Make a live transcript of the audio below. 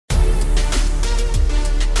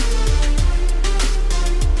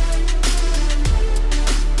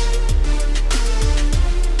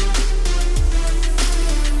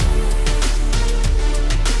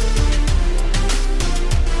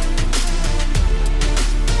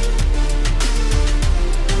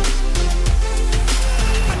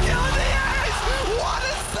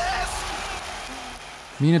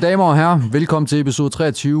Mine damer og herrer, velkommen til episode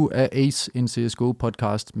 23 af Ace in CSGO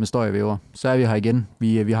podcast med Støj og Væver. Så er vi her igen.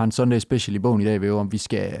 Vi har en Sunday special i bogen i dag, Væver.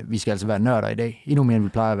 Vi skal altså være nørder i dag. Endnu mere, end vi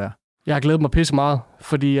plejer at være. Jeg har glædet mig pisse meget,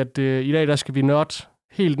 fordi at i dag der skal vi nørde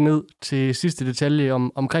helt ned til sidste detalje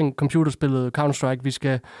omkring computerspillet Counter-Strike. Vi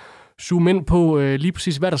skal zoome ind på lige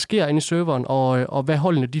præcis, hvad der sker inde i serveren, og hvad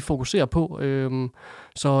holdene de fokuserer på.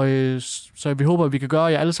 Så vi håber, at vi kan gøre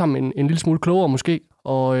jer alle sammen en lille smule klogere måske,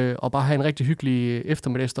 og bare have en rigtig hyggelig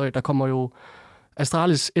eftermiddagsstøj. Der kommer jo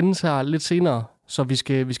Astralis Ends her lidt senere, så vi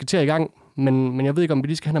skal til i gang. Men jeg ved ikke, om vi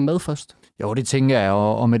lige skal have noget med først. Jo, det tænker jeg,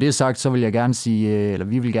 og med det sagt, så vil jeg gerne sige, eller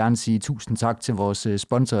vi vil gerne sige tusind tak til vores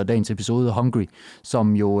sponsor af dagens episode, Hungry,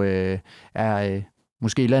 som jo er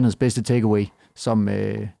måske landets bedste takeaway, som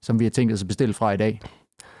vi har tænkt os at bestille fra i dag.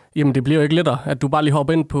 Jamen, det bliver jo ikke lettere, at du bare lige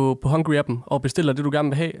hopper ind på Hungry-appen og bestiller det, du gerne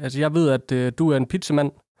vil have. Altså, jeg ved, at du er en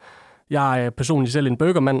pizzamand. Jeg er personligt selv en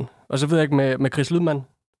burgermand. Og så ved jeg ikke med Chris Lydman.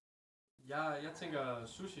 Jeg tænker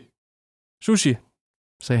sushi. Sushi?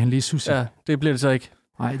 Sagde han lige sushi? Ja, det bliver det så ikke.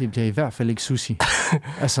 Nej, det bliver i hvert fald ikke sushi.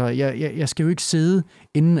 Altså, jeg skal jo ikke sidde,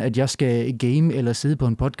 inden at jeg skal game eller sidde på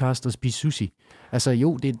en podcast og spise sushi. Altså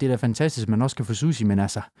jo, det er da fantastisk, at man også kan få sushi, men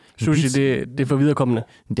altså... Sushi, det er for viderekommende.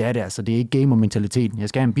 Det er det altså. Det er ikke gamer-mentaliteten. Jeg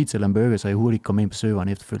skal have en pizza eller en burger, så jeg hurtigt kommer ind på serveren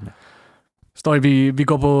efterfølgende. Støj, vi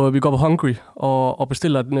går på Hungry og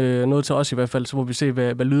bestiller noget til os i hvert fald, så må vi se,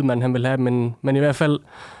 hvad Lydmand han vil have. Men i hvert fald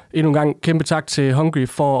endnu en gang kæmpe tak til Hungry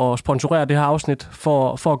for at sponsorere det her afsnit,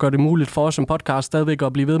 for at gøre det muligt for os som podcast stadigvæk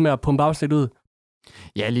at blive ved med at pumpe afsnit ud.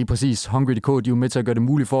 Ja, lige præcis. Hungry.dk, de er jo med til at gøre det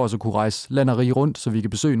muligt for os at kunne rejse land og rige rundt, så vi kan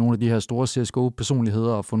besøge nogle af de her store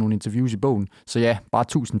CSGO-personligheder og få nogle interviews i bogen. Så ja, bare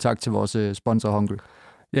tusind tak til vores sponsor Hungry.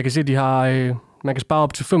 Jeg kan se, at de har... Man kan spare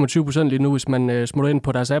op til 25% lige nu, hvis man smutter ind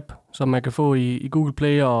på deres app, som man kan få i Google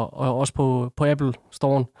Play og også på Apple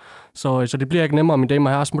Store'en. Så det bliver ikke nemmere, mine damer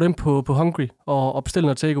og herrer. Smut ind på Hungry og bestil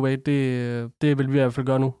noget takeaway. Det vil vi i hvert fald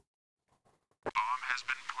gøre nu.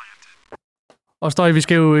 Og Støj, vi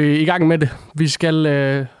skal jo i gang med det. Vi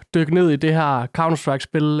skal dykke ned i det her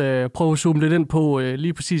Counter-Strike-spil. Prøve at zoome lidt ind på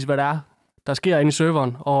lige præcis, hvad der sker inde i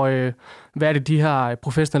serveren. Og hvad er det, de her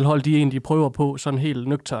professionelle hold, de egentlig prøver på, sådan helt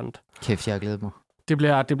nøgternt. Kæft, jeg har glædet mig. Det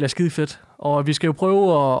bliver skide fedt. Og vi skal jo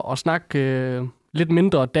prøve at snakke lidt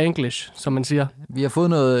mindre danglish, som man siger. Vi har fået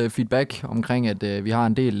noget feedback omkring, at vi har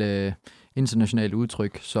en del internationale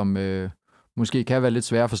udtryk, som måske kan være lidt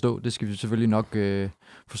svære at forstå. Det skal vi selvfølgelig nok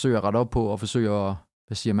forsøge at rette op på og forsøge at,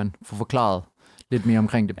 få forklaret lidt mere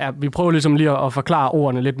omkring det. Ja, vi prøver ligesom lige at forklare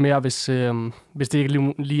ordene lidt mere, hvis det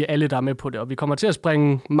ikke lige er alle, der er med på det. Og vi kommer til at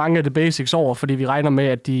springe mange af de basics over, fordi vi regner med,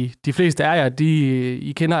 at de fleste af jer,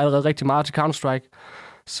 I kender allerede rigtig meget til Counter-Strike.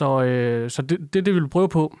 Så det vil vi prøve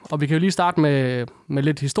på. Og vi kan jo lige starte med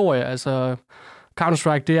lidt historie. Altså,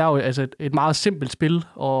 Counter-Strike, det er jo altså et meget simpelt spil,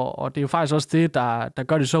 og det er jo faktisk også det, der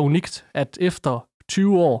gør det så unikt, at efter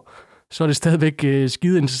 20 år, så er det stadigvæk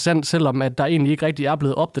skide interessant, selvom at der egentlig ikke rigtig er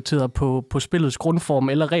blevet opdateret på spillets grundform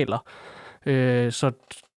eller regler. Så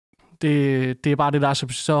det er bare det, der er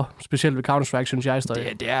så specielt ved Counter-Strike, synes jeg.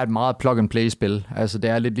 Det er et meget plug-and-play-spil. Altså, det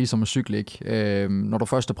er lidt ligesom at cykle, ikke? Når du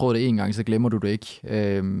først har prøvet det en gang, så glemmer du det ikke.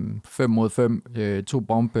 5 mod 5, 2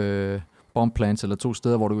 bomb plants, eller 2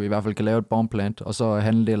 steder, hvor du i hvert fald kan lave et bomb plant, og så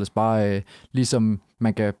handler det ellers bare ligesom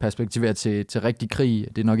man kan perspektivere til rigtig krig.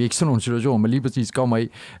 Det er nok ikke sådan nogle situationer, man lige præcis kommer i,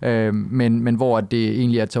 men hvor det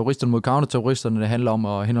egentlig er terroristerne mod counterterroristerne, det handler om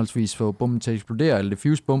at henholdsvis få bomben til at eksplodere, eller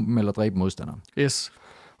defuse bomben, eller dræbe modstanderen. Yes.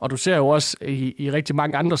 Og du ser jo også i rigtig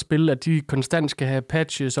mange andre spil, at de konstant skal have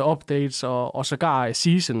patches og updates og sågar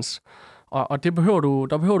seasons. Og der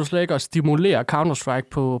behøver du slet ikke at stimulere Counter-Strike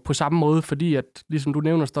på samme måde, fordi at, ligesom du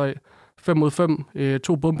nævner, Støj, 5 mod 5,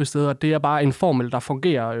 2 bombesteder, det er bare en formel, der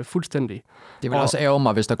fungerer fuldstændig. Det vil også ærge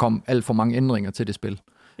mig, hvis der kom alt for mange ændringer til det spil.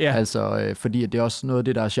 Ja. Altså, fordi det er også noget af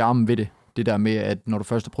det, der er charmen ved det. Det der med, at når du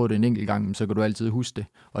først har prøvet det en enkelt gang, så kan du altid huske det.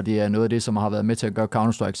 Og det er noget af det, som har været med til at gøre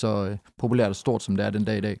Counter-Strike så populært og stort, som det er den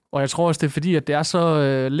dag i dag. Og jeg tror også, det er fordi, at det er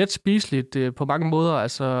så let spiseligt på mange måder.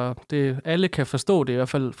 Altså, alle kan forstå det, i hvert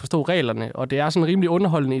fald forstå reglerne. Og det er sådan rimelig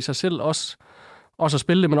underholdende i sig selv, også at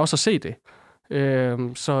spille det, men også at se det.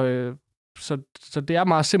 Så det er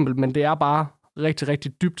meget simpelt, men det er bare rigtig,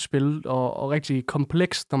 rigtig dybt spil og rigtig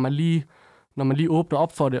komplekst, når man lige åbner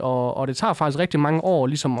op for det. Og det tager faktisk rigtig mange år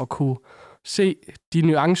ligesom at kunne se de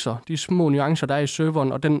nuancer, de små nuancer, der er i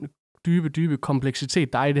serveren, og den dybe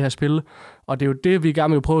kompleksitet, der er i det her spil. Og det er jo det, vi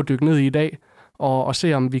gerne vil prøve at dykke ned i dag, og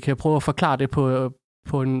se, om vi kan prøve at forklare det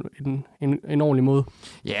på en ordentlig måde.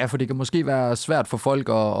 Ja, for det kan måske være svært for folk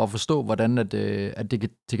at forstå, hvordan at det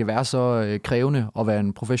kan være så krævende at være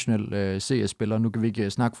en professionel CS-spiller. Nu kan vi ikke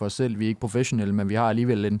snakke for os selv, vi er ikke professionelle, men vi har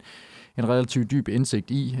alligevel en relativt dyb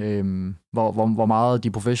indsigt i, hvor meget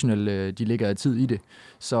de professionelle de ligger af tid i det.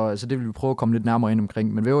 Så det vil vi prøve at komme lidt nærmere ind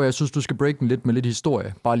omkring. Men jeg synes, du skal break den lidt med lidt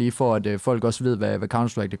historie, bare lige for, at folk også ved, hvad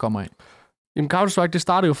Counter-Strike det kommer af. Jamen, Counter-Strike, det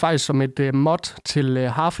startede jo faktisk som et mod til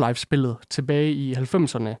Half-Life-spillet tilbage i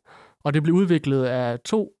 90'erne. Og det blev udviklet af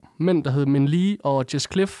 2 mænd, der hed Min Lee og Jess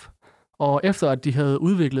Cliff. Og efter at de havde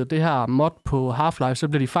udviklet det her mod på Half-Life, så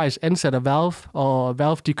blev de faktisk ansat af Valve, og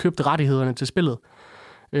Valve de købte rettighederne til spillet.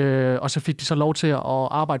 Og så fik de så lov til at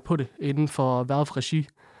arbejde på det inden for Valve-regi.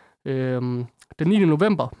 Den 9.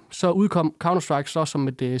 november, så udkom Counter-Strike så som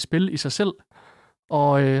et spil i sig selv.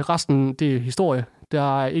 Og resten, det er historie.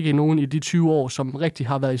 Der er ikke nogen i de 20 år, som rigtig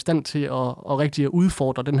har været i stand til at rigtig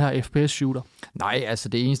udfordre den her FPS-shooter. Nej, altså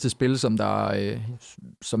det eneste spil,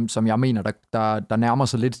 som jeg mener, der nærmer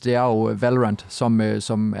sig lidt, det er jo Valorant, som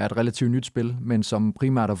er et relativt nyt spil, men som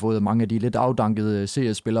primært har fået mange af de lidt afdankede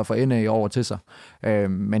CS-spillere fra NA over til sig.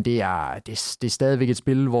 Men det er stadigvæk et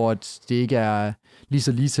spil, hvor det ikke er lige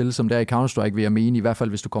så lige til, som det er i Counter-Strike, vil jeg mene, i hvert fald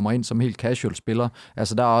hvis du kommer ind som helt casual spiller.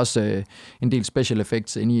 Altså der er også en del special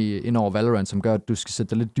effects ind over Valorant, som gør, at du skal sætte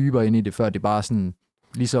dig lidt dybere ind i det, før det bare sådan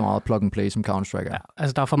lige så meget plug and play, som Counter-Strike er. Ja,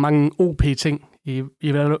 altså der er for mange OP-ting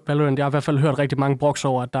i Valorant. Jeg har i hvert fald hørt rigtig mange broks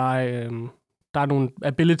over, at der er nogle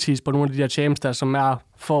abilities på nogle af de der champs der, som er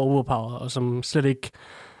for overpowered, og som slet ikke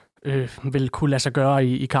vil kunne lade sig gøre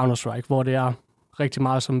i Counter-Strike, hvor det er rigtig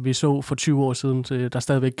meget, som vi så for 20 år siden, der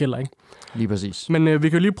stadigvæk gælder, ikke? Lige præcis. Men vi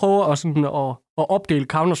kan lige prøve at opdele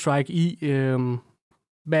Counter-Strike i,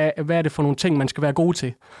 hvad er det for nogle ting, man skal være god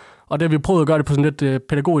til. Og det har vi prøvet at gøre det på sådan lidt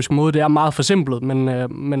pædagogisk måde. Det er meget forsimplet,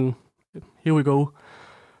 men here we go.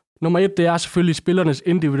 Nummer 1, det er selvfølgelig spillernes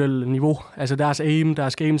individuelle niveau. Altså deres aim,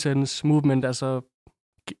 deres game sense, movement, altså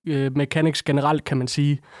mechanics generelt, kan man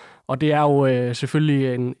sige. Og det er jo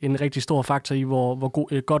selvfølgelig en rigtig stor faktor i,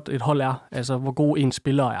 hvor godt et hold er. Altså, hvor god en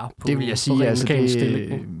spiller er. Det vil jeg sige, altså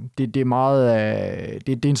det er meget,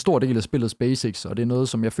 det er en stor del af spillets basics, og det er noget,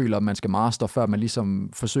 som jeg føler, at man skal master, før man ligesom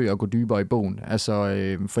forsøger at gå dybere i bogen.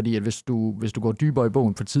 Altså, fordi at hvis du går dybere i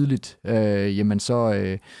bogen for tidligt, jamen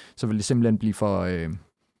så vil det simpelthen blive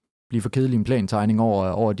for kedelig en plantegning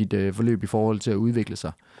over dit forløb i forhold til at udvikle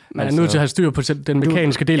sig. Man er nødt til at have styr på den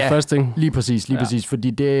mekaniske del først, ikke? Lige præcis, fordi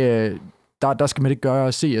der skal man ikke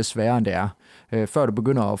gøre CS sværere, end det er. Før du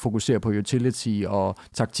begynder at fokusere på utility og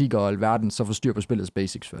taktikker og alverden, så få styr på spillets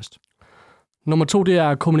basics først. Nummer 2, det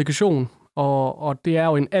er kommunikation, og det er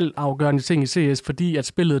jo en altafgørende ting i CS, fordi at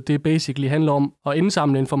spillet, det basically handler om at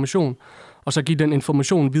indsamle information, og så give den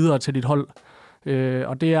information videre til dit hold.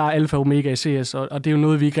 Og det er alfa og omega i CS, og det er jo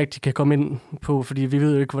noget, vi ikke rigtig kan komme ind på, fordi vi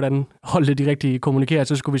ved jo ikke, hvordan holdet de rigtig kommunikerer,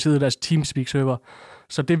 så skulle vi sidde i deres Teamspeak-server.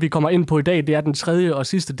 Så det, vi kommer ind på i dag, det er den tredje og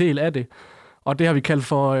sidste del af det, og det har vi kaldt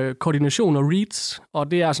for koordination og reads,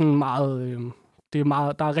 og det er sådan meget,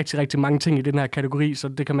 der er rigtig, rigtig mange ting i den her kategori, så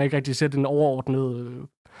det kan man ikke rigtig sætte en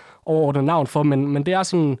overordnet navn for, men det er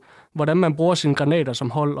sådan, hvordan man bruger sine granater som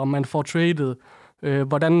hold, og man får traded.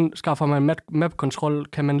 Hvordan skaffer man map-kontrol?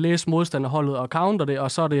 Kan man læse modstanderholdet og counter det?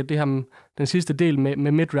 Og så er det her, den sidste del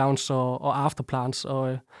med mid-rounds og afterplans.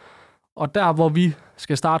 Og der, hvor vi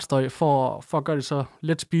skal starte for at gøre det så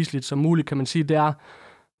let spiseligt som muligt, kan man sige, det er,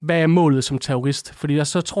 hvad er målet som terrorist? Fordi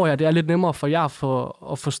så tror jeg, det er lidt nemmere for jer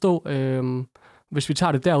at forstå, hvis vi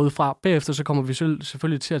tager det derudfra. Bagefter så kommer vi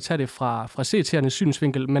selvfølgelig til at tage det fra CT'ernes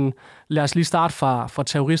synsvinkel, men lad os lige starte fra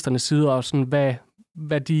terroristernes side, og sådan,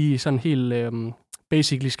 hvad de sådan helt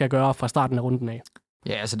basically skal gøre fra starten af runden af.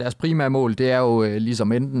 Ja, altså deres primære mål, det er jo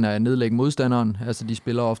ligesom enten at nedlægge modstanderen. Altså de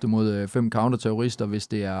spiller ofte mod 5 counter-terrorister, hvis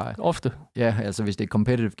det er... Ofte? Ja, altså hvis det er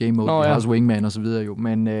competitive game mode, de har også wingman og så videre jo.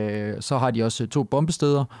 Men så har de også 2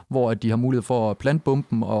 bombesteder, hvor de har mulighed for at plante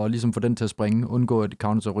bomben og ligesom få den til at springe, undgå at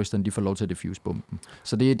counter-terroristerne de får lov til at defuse bomben.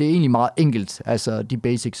 Så det er egentlig meget enkelt, altså de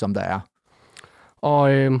basics, som der er.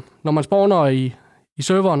 Og når man spawner i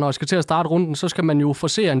serveren og skal til at starte runden, så skal man jo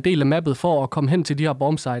forsere en del af mappet for at komme hen til de her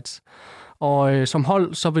bombsites. Og som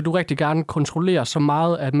hold, så vil du rigtig gerne kontrollere så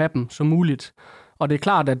meget af mappen som muligt. Og det er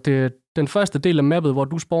klart, at den første del af mappet, hvor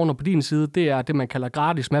du spawner på din side, det er det, man kalder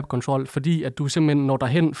gratis map-kontrol, fordi at du simpelthen når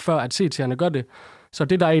derhen, før at CT'erne gør det. Så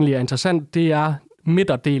det, der egentlig er interessant, det er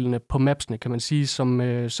midterdelene på mapsene, kan man sige,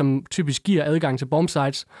 som typisk giver adgang til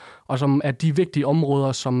bombsites, og som er de vigtige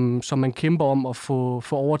områder, som man kæmper om at få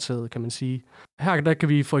overtaget, kan man sige. Her der kan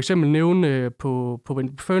vi for eksempel nævne på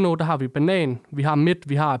Inferno, der har vi Banan, vi har Mid,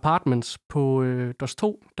 vi har Apartments. På DOS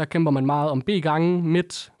 2, der kæmper man meget om B-gange,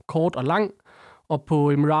 Mid, kort og lang, Og på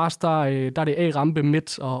Mirage, der er det A-rampe,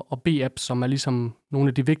 mid og B-app, som er ligesom nogle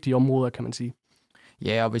af de vigtige områder, kan man sige.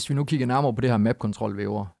 Ja, og hvis vi nu kigger nærmere på det her map-kontrol,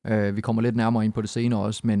 Væver, vi kommer lidt nærmere ind på det senere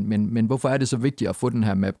også, men hvorfor er det så vigtigt at få den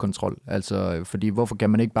her map-kontrol? Altså, fordi hvorfor kan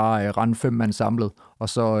man ikke bare rende 5 mand samlet, og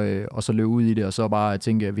så løbe ud i det, og så bare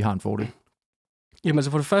tænke, at vi har en fordel? Jamen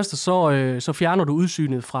altså for det første, så fjerner du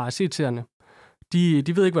udsynet fra CT'erne.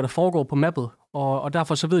 De ved ikke, hvad der foregår på mappet, og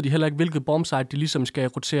derfor så ved de heller ikke, hvilket bombsite de ligesom skal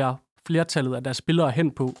rotere flertallet af deres spillere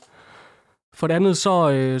hen på. For det andet,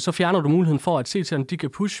 så fjerner du muligheden for, at CT'erne de kan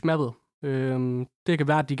push mappet. Det kan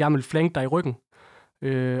være, at de gerne vil flanke dig i ryggen.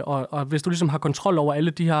 Og hvis du ligesom har kontrol over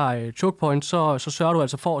alle de her choke points, så sørger du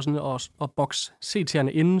altså for sådan at bokse CT'erne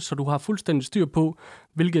inde, så du har fuldstændig styr på,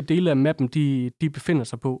 hvilke dele af mappen de befinder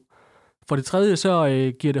sig på. For det tredje,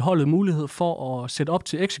 så giver det holdet mulighed for at sætte op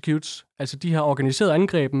til executes, altså de her organiserede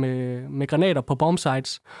angreb med granater på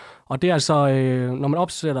bombsites. Og det er altså, når man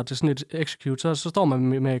opsætter til sådan et execute, så står man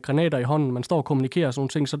med granater i hånden, man står og kommunikerer og sådan nogle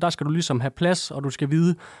ting, så der skal du ligesom have plads, og du skal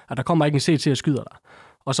vide, at der kommer ikke en CT og skyder dig.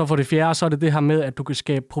 Og så for det fjerde, så er det det her med, at du kan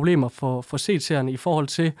skabe problemer for CT'erne i forhold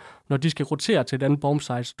til, når de skal rotere til et andet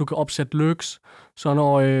bombsite. Du kan opsætte lurks, så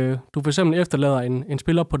når du for eksempel efterlader en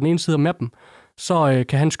spiller på den ene side af mappen, så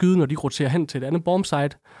kan han skyde, når de roterer hen til et andet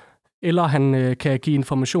bombsite, eller han kan give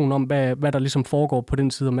information om, hvad der ligesom foregår på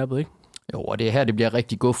den side af mappet, ikke? Jo, og det er her, det bliver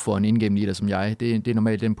rigtig guf for en in-game leader som jeg. Det er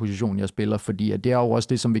normalt den position, jeg spiller, fordi at det er jo også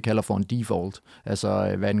det, som vi kalder for en default.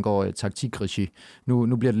 Altså, hvad angår taktikregi.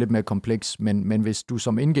 Nu bliver det lidt mere kompleks, men hvis du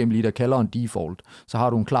som in-game leader kalder en default, så har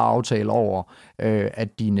du en klar aftale over,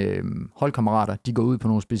 at dine holdkammerater, de går ud på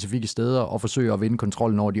nogle specifikke steder og forsøger at vinde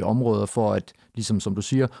kontrollen over de områder for at, ligesom som du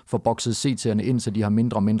siger, få bokset CT'erne ind, så de har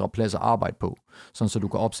mindre og mindre plads at arbejde på. Sådan så du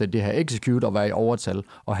kan opsætte det her execute og være i overtal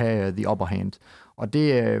og have the upper hand. Og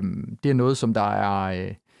det er noget, som der er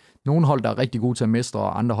nogle hold, der er rigtig gode til at mestre,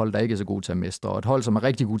 og andre hold, der ikke er så gode til at mestre. Og et hold, som er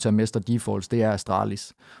rigtig gode til at mestre defaults, det er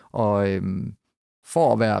Astralis. Og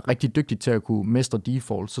for at være rigtig dygtig til at kunne mestre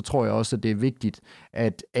defaults, så tror jeg også, at det er vigtigt,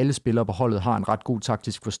 at alle spillere på holdet har en ret god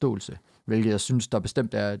taktisk forståelse, hvilket jeg synes, der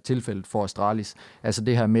bestemt er tilfældet for Astralis. Altså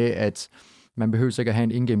det her med, at man behøver ikke at have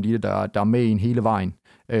en in-game leader, der er med en hele vejen,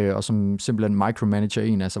 og som simpelthen micromanager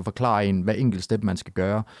en, altså forklarer en, hvad enkelt step man skal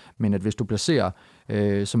gøre. Men at hvis du placerer,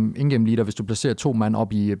 som in-game leader, hvis du placerer 2 mand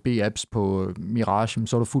op i B-apps på Mirage,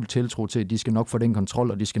 så er du fuld tiltro til, at de skal nok få den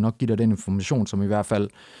kontrol, og de skal nok give dig den information, som i hvert fald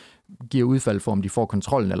giver udfald for, om de får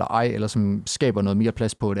kontrollen eller ej, eller som skaber noget mere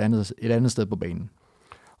plads på et andet sted på banen.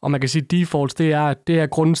 Og man kan sige, at defaults, det er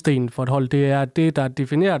grundstenen for et hold. Det er det, der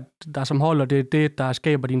definerer dig som hold, og det er det, der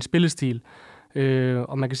skaber din spillestil.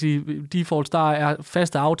 Og man kan sige, defaults, der er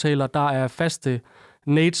faste aftaler, der er faste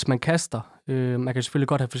nades, man kaster. Man kan selvfølgelig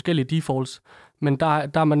godt have forskellige defaults, men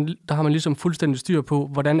der har man ligesom fuldstændig styr på,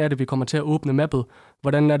 hvordan er det, vi kommer til at åbne mappet.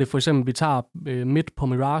 Hvordan er det for eksempel, vi tager midt på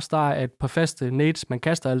Mirage, der er et par faste nades, man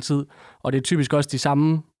kaster altid, og det er typisk også de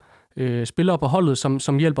samme spillere på holdet,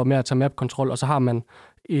 som hjælper med at tage map-kontrol, og så har man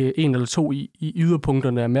en eller to i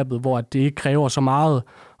yderpunkterne af mappet, hvor det ikke kræver så meget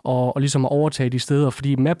og ligesom at overtage de steder,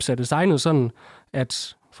 fordi maps er designet sådan,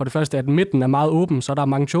 at for det første, at midten er meget åben, så der er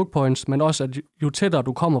mange choke points, men også, at jo tættere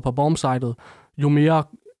du kommer på bombsitet,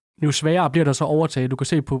 jo sværere bliver der så overtage. Du kan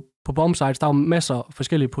se på bombsites, der er masser af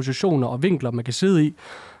forskellige positioner og vinkler, man kan sidde i,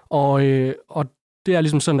 og det er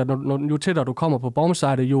ligesom sådan, at jo tættere du kommer på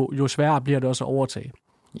bombsitet, jo sværere bliver det også at overtage.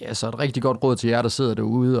 Ja, så et rigtig godt råd til jer, der sidder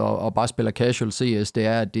derude og bare spiller casual CS, det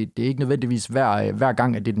er, at det er ikke nødvendigvis hver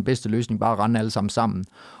gang, at det er den bedste løsning, bare at rende alle sammen.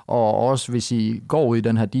 Og også hvis I går ud i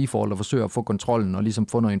den her default og forsøger at få kontrollen og ligesom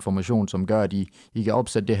få noget information, som gør, at I kan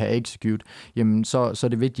opsætte det her execute, jamen så er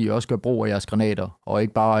det vigtigt, at I også gør brug af jeres granater, og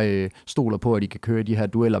ikke bare stoler på, at I kan køre de her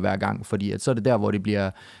dueller hver gang, fordi at så er det der, hvor det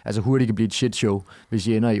bliver, altså hurtigt kan blive et shit show, hvis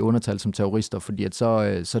I ender i undertal som terrorister, fordi at så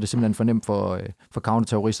er det simpelthen for nemt for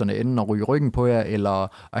counterterroristerne enten at ryge ryggen på jer, eller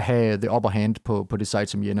at have the upper hand på det site,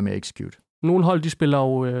 som I ender med at execute. Nogle hold, de spiller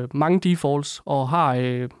jo mange defaults og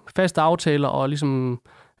har faste aftaler og ligesom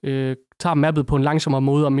tager mappet på en langsommere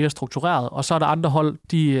måde og mere struktureret. Og så er der andre hold,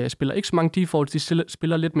 de spiller ikke så mange defaults, de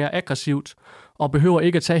spiller lidt mere aggressivt og behøver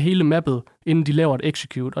ikke at tage hele mappet, inden de laver et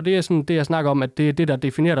execute. Og det er sådan det, jeg snakker om, at det er det, der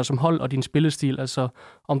definerer dig som hold og din spillestil. Altså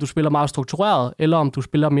om du spiller meget struktureret, eller om du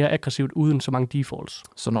spiller mere aggressivt uden så mange defaults.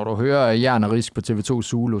 Så når du hører Jern og Risk på TV2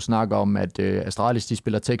 Zulu snakke om, at Astralis de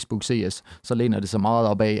spiller textbook CS, så læner det så meget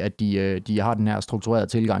op af, at de har den her strukturerede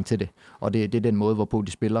tilgang til det. Og det er den måde, hvorpå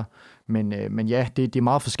de spiller. Men ja, det er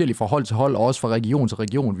meget forskelligt fra hold til hold, og også fra region til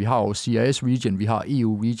region. Vi har jo CIS region, vi har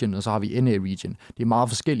EU region, og så har vi NA region. Det er meget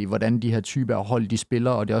forskelligt, hvordan de her typer af hold, de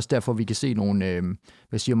spiller, og det er også derfor, vi kan se nogle,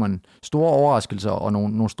 store overraskelser og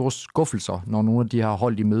nogle store skuffelser, når nogle af de her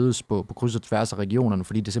hold, de mødes på kryds og tværs af regionerne,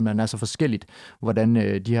 fordi det simpelthen er så forskelligt, hvordan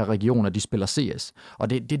de her regioner, de spiller CS. Og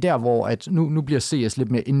det er der, hvor at nu bliver CS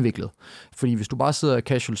lidt mere indviklet. Fordi hvis du bare sidder og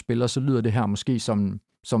casual spiller, så lyder det her måske som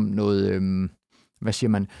noget,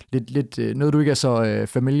 noget du ikke er så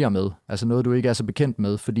familiar med, altså noget du ikke er så bekendt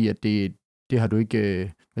med, fordi at det har du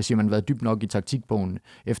ikke, været dybt nok i taktikbogen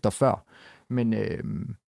efter før.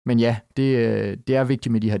 Men ja, det er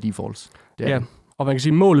vigtigt med de her defaults. Ja, og man kan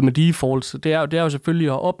sige, målet med defaults, det er jo selvfølgelig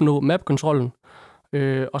at opnå map-kontrollen,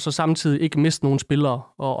 og så samtidig ikke miste nogen spillere,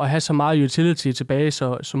 og have så meget utility tilbage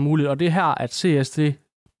som muligt. Og det er her, at CS det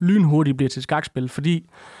lynhurtigt bliver til skakspil, fordi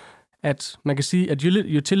at man kan sige, at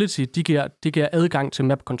utility, de giver adgang til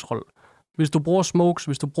map-kontrol. Hvis du bruger smokes,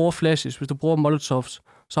 hvis du bruger flashes, hvis du bruger molotovs,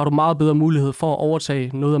 så har du meget bedre mulighed for at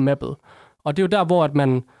overtage noget af mappet. Og det er jo der, hvor at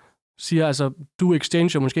man siger, altså, du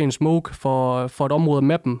exchanger måske en smoke for et område af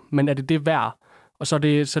mappen, men er det værd? Og så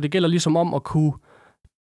det gælder ligesom om at kunne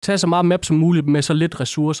tage så meget map som muligt med så lidt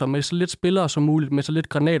ressourcer, med så lidt spillere som muligt, med så lidt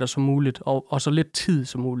granater som muligt, og så lidt tid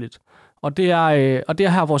som muligt. Og det er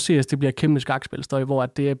her, hvor CS det bliver kæmpe skakspilstøj, hvor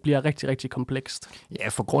det bliver rigtig, rigtig komplekst. Ja,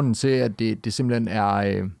 for grunden til, at det simpelthen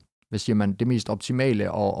er det mest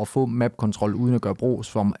optimale at få map-kontrol uden at gøre brug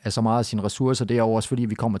af så meget af sine ressourcer, det er også fordi,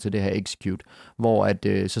 vi kommer til det her execute, hvor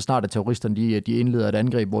at så snart at terroristerne de indleder et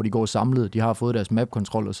angreb, hvor de går samlet, de har fået deres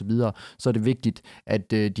map-kontrol og så videre, så er det vigtigt,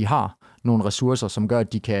 at de har nogle ressourcer, som gør,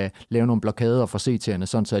 at de kan lave nogle blokader for CT'erne,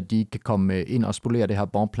 sådan så at de kan komme ind og spolere det her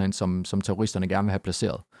bombplan, som terroristerne gerne vil have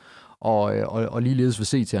placeret. Og ligeledes for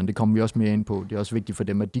CT'erne, det kommer vi også mere ind på. Det er også vigtigt for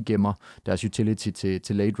dem, at de gemmer deres utility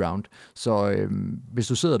til late round. Så hvis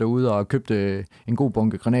du sidder derude og har købt en god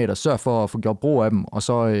bunke granater, sørg for at få gjort brug af dem, og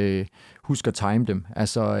så husk at time dem.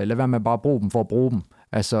 Altså lad være med at bare bruge dem for at bruge dem.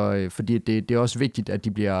 Altså, fordi det er også vigtigt, at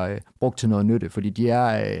de bliver brugt til noget nytte, fordi de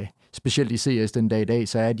er, specielt i CS den dag i dag,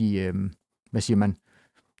 så er de,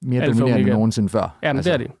 mere dominerende end nogensinde før. Ja, men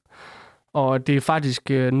altså. Det er det. Og det er faktisk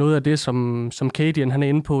noget af det, som Cadian han er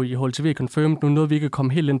inde på i HLTV Confirmed. Nu nåede vi ikke at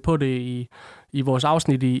komme helt ind på det i vores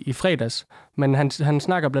afsnit i fredags. Men han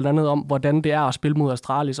snakker blandt andet om, hvordan det er at spille mod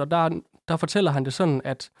Astralis. Og der fortæller han det sådan,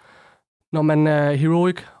 at når man er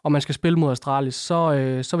heroic, og man skal spille mod Astralis,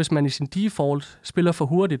 så hvis man i sin default spiller for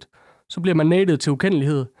hurtigt, så bliver man nated til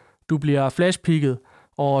ukendelighed. Du bliver flashpeaket,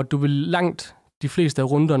 og du vil langt de fleste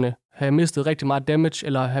af runderne have mistet rigtig meget damage,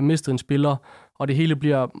 eller have mistet en spiller, og det hele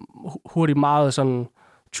bliver hurtigt meget sådan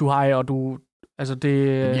too high, og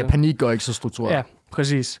det panik og ikke så struktureret. Ja,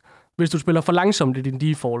 præcis. Hvis du spiller for langsomt i din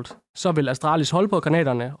default, så vil Astralis holde på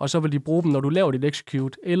granaterne, og så vil de bruge dem, når du laver dit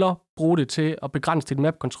execute, eller bruge det til at begrænse dit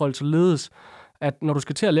map-kontrol, således at når du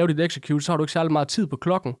skal til at lave dit execute, så har du ikke særlig meget tid på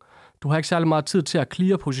klokken. Du har ikke særlig meget tid til at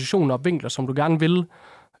clear positioner og vinkler, som du gerne vil.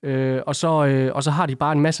 Og så har de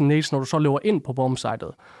bare en masse nades, når du så løber ind på bombsitet.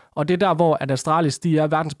 Og det er der, hvor at Astralis, de er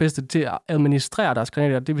verdens bedste til at administrere deres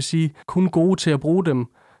granater. Det vil sige, kun gode til at bruge dem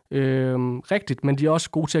rigtigt, men de er også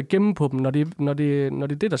gode til at gemme på dem, når det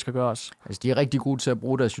er det, der skal gøres. Altså, de er rigtig gode til at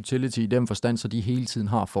bruge deres utility i den forstand, så de hele tiden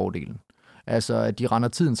har fordelen. Altså, at de render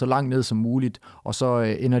tiden så langt ned som muligt, og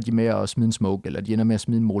så ender de med at smide en smoke, eller de ender med at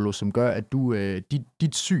smide en molo, som gør, at du,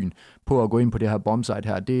 dit syn på at gå ind på det her bombsite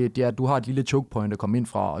her, det er, at du har et lille chokepoint at komme ind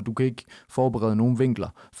fra, og du kan ikke forberede nogen vinkler,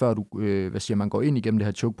 før du man går ind igennem det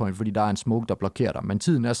her chokepoint, fordi der er en smoke, der blokerer dig. Men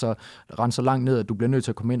tiden er så rendt så langt ned, at du bliver nødt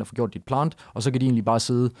til at komme ind og få gjort dit plant, og så kan de egentlig bare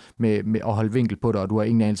sidde med at holde vinkel på dig, og du har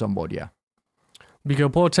ingen anelse om, hvor de er. Vi kan jo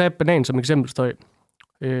prøve at tage banan som eksempel, Støj.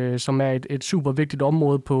 Som er et super vigtigt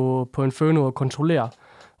område på Inferno at kontrollere.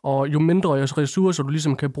 Og jo mindre ressourcer du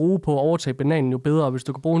ligesom kan bruge på at overtage bananen, jo bedre. Hvis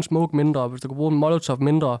du kan bruge en smoke mindre, hvis du kan bruge en molotov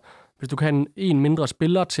mindre, hvis du kan have en mindre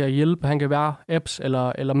spiller til at hjælpe, han kan være apps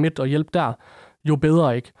eller midt og hjælpe der, jo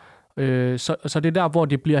bedre, ikke? Så det er der, hvor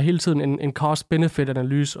det bliver hele tiden en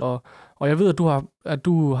cost-benefit-analyse, og jeg ved, at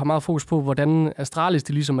du har meget fokus på, hvordan Astralis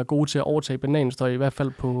de ligesom er gode til at overtage bananstøj, i hvert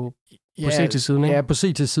fald på CT-siden, ikke? Ja, på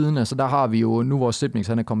CT-siden, altså der har vi jo, nu hvor Sipnix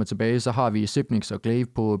han er kommet tilbage, så har vi Sipnix og Glaive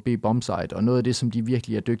på B-bombsite, og noget af det, som de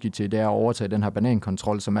virkelig er dygtige til, det er at overtage den her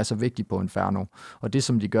banankontrol, som er så vigtig på Inferno. Og det,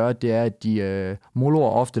 som de gør, det er, at de moloer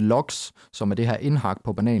ofte locks, som er det her indhak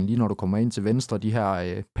på bananen, lige når du kommer ind til venstre, de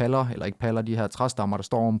her paller, eller ikke paller, de her træstammer, der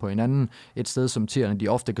står oven på hinanden, et sted, som tierne, de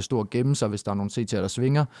ofte kan stå og gemme sig, hvis der er nogle CT'er, der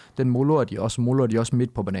svinger. Den moloer de også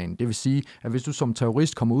midt på bananen. Det vil sige, at hvis du som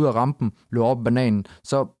terrorist kommer ud af rampen, løber op bananen,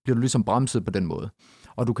 så bliver du ligesom bremset på den måde.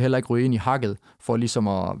 Og du kan heller ikke ryge ind i hakket for ligesom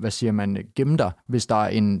at, gemme dig, hvis der er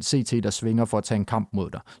en CT, der svinger for at tage en kamp mod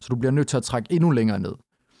dig. Så du bliver nødt til at trække endnu længere ned.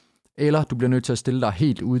 eller du bliver nødt til at stille dig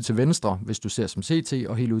helt ude til venstre, hvis du ser som CT,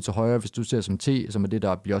 og helt ude til højre, hvis du ser som T, som er det,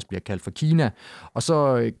 der også bliver kaldt for Kina. Og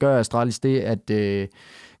så gør Astralis det, at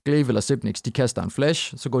Glaive eller Xyp9x, de kaster en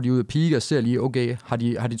flash, så går de ud og peak og ser lige, okay,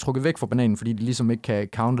 har de trukket væk fra bananen, fordi de ligesom ikke kan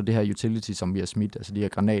counter det her utility, som vi har smidt, altså de her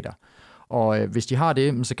granater. Og hvis de har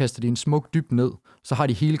det, så kaster de en smoke dybt ned, så har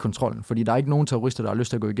de hele kontrollen, fordi der er ikke nogen terrorister, der har lyst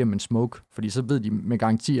til at gå igennem en smoke, fordi så ved de med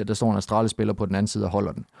garanti, at der står en Astralis-spiller på den anden side og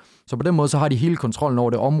holder den. Så på den måde, så har de hele kontrollen over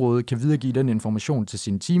det område, kan videregive den information til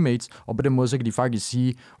sine teammates, og på den måde, så kan de faktisk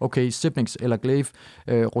sige, okay, Xyp9x eller Glaive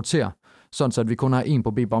roterer, sådan så at vi kun har en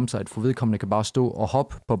på B-bombsite, for vedkommende kan bare stå og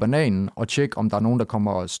hoppe på bananen og tjekke, om der er nogen, der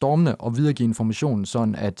kommer stormende, og videregive informationen,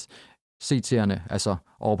 sådan at CT'erne, altså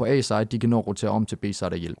over på A-side, de kan nå at rotere om til B-side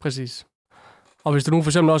og hjælpe. Præcis. Og hvis du nu for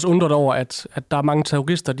eksempel også undrer dig over, at der er mange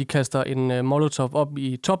terrorister, de kaster en molotov op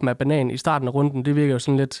i toppen af bananen i starten af runden, det virker jo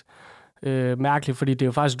sådan lidt mærkeligt, fordi det er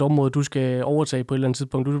jo faktisk et område, du skal overtage på et eller andet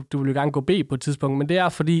tidspunkt. Du vil jo gerne gå B på et tidspunkt, men det er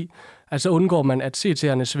fordi, altså undgår man, at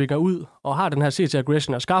CT'erne svinger ud og har den her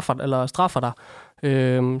CT-aggression og straffer dig.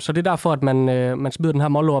 Så det er derfor, at man smider den her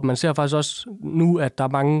molotov op. Man ser faktisk også nu, at der er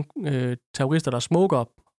mange terrorister, der smoker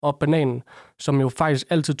op bananen, som jo faktisk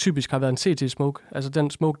altid typisk har været en CT-smoke, altså den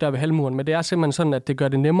smoke der ved halvmuren, men det er simpelthen sådan, at det gør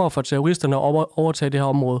det nemmere for terroristerne at overtage det her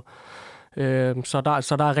område.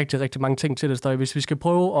 Så der er rigtig, rigtig mange ting til det, Støj. Hvis vi skal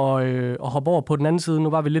prøve at hoppe over på den anden side, nu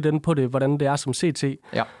var vi lidt inde på det, hvordan det er som CT,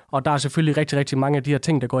 ja. Og der er selvfølgelig rigtig, rigtig mange af de her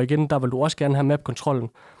ting, der går igen, der vil du også gerne have map-kontrollen,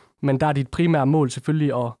 men der er dit primære mål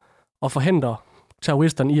selvfølgelig at forhindre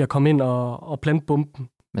terroristerne i at komme ind og plante bomben.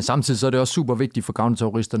 Men samtidig så er det også super vigtigt for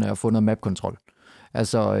counterterroristerne at få noget map-kontrol.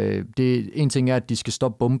 Altså, en ting er, at de skal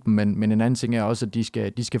stoppe bomben, men en anden ting er også,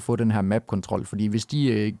 at de skal få den her map-kontrol. Fordi hvis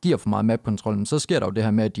de giver for meget map-kontrollen, så sker der jo det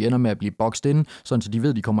her med, at de ender med at blive boxed in, sådan så de ved,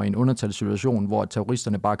 at de kommer i en undertalssituation, hvor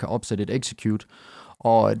terroristerne bare kan opsætte et execute.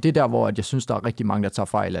 Og det er der, hvor jeg synes, der er rigtig mange, der tager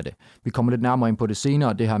fejl af det. Vi kommer lidt nærmere ind på det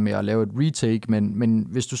senere, det her med at lave et retake, men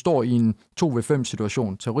hvis du står i en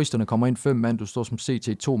 2v5-situation, terroristerne kommer ind 5 mand, du står som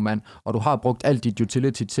CT 2 mand, og du har brugt alt dit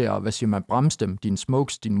utility til at, bremse dem, dine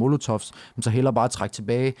smokes, dine molotovs, så hellere bare trække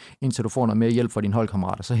tilbage, indtil du får noget mere hjælp fra dine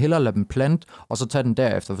holdkammerater. Så hellere lade dem plante, og så tage den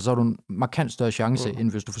derefter, for så har du en markant større chance,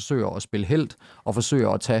 end hvis du forsøger at spille helt, og forsøger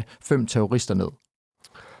at tage 5 terrorister ned.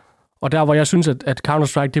 Og der, hvor jeg synes, at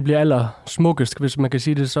Counter-Strike det bliver allersmukkest, hvis man kan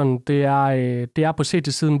sige det sådan, det er på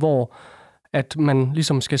CT-siden, hvor at man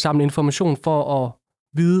ligesom skal samle information for at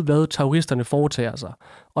vide, hvad terroristerne foretager sig.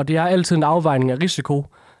 Og det er altid en afvejning af risiko.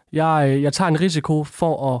 Jeg tager en risiko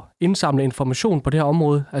for at indsamle information på det her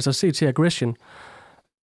område, altså CT-aggression.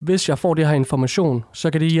 Hvis jeg får det her information,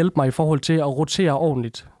 så kan det hjælpe mig i forhold til at rotere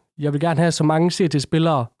ordentligt. Jeg vil gerne have så mange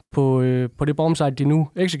CT-spillere på det bombsite, de nu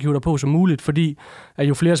executer på som muligt, fordi at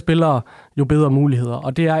jo flere spillere, jo bedre muligheder.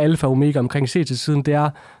 Og det er alfa og omega omkring CT-siden, det er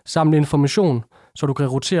samle information, så du kan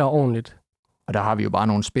rotere ordentligt. Og der har vi jo bare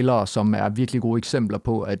nogle spillere, som er virkelig gode eksempler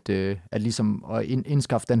på, at ligesom at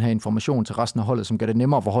indskaffe den her information til resten af holdet, som gør det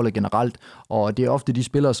nemmere for holdet generelt. Og det er ofte de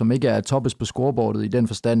spillere, som ikke er toppest på scoreboardet i den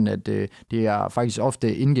forstand, at det er faktisk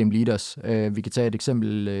ofte in-game leaders. Vi kan tage et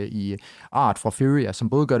eksempel i Art fra Furia, som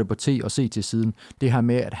både gør det på T- og CT-siden. Det her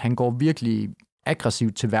med, at han går virkelig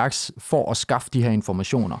aggressivt til værks for at skaffe de her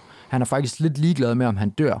informationer. Han er faktisk lidt ligeglad med, om han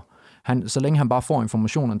dør. Så længe han bare får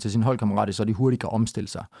informationerne til sin holdkammerater, så de hurtigt kan omstille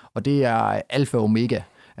sig. Og det er alfa og omega.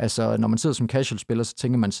 Altså, når man sidder som casual-spiller, så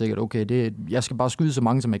tænker man sikkert, okay, jeg skal bare skyde så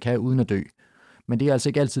mange, som jeg kan, uden at dø. Men det er altså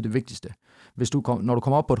ikke altid det vigtigste. Når du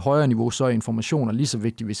kommer op på et højere niveau, så er informationer lige så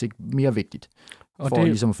vigtigt, hvis ikke mere vigtigt, for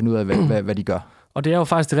ligesom at finde ud af, hvad de gør. Og det er jo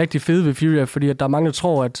faktisk det rigtig fede ved Furia, fordi at der er mange, der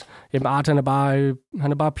tror, at Art, han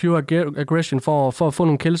er bare pure aggression for at få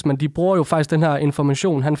nogle kills, men de bruger jo faktisk den her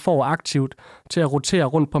information, han får aktivt til at rotere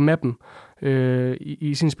rundt på mappen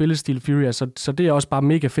i sin spillestil Furia, så det er også bare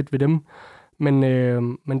mega fedt ved dem. Men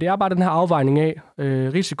det er bare den her afvejning af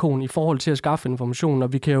risikoen i forhold til at skaffe information,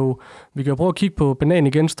 og vi kan jo prøve at kigge på bananen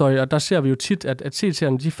igen, Støj, og der ser vi jo tit, at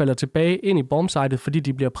CT'erne de falder tilbage ind i bombsitet, fordi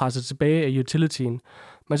de bliver presset tilbage af utilityen.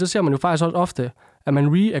 Men så ser man jo faktisk også ofte, at man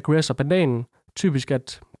re-aggresser bananen. Typisk,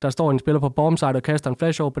 at der står en spiller på bombsite og kaster en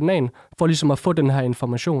flash over bananen, for ligesom at få den her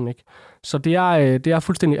information, ikke? Så det er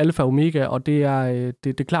fuldstændig alfa og omega, og det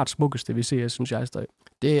er klart smukkeste, vi ser, synes jeg, Støj.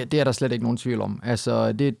 Det er der slet ikke nogen tvivl om.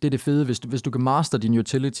 Altså, det er det fede. Hvis du kan master din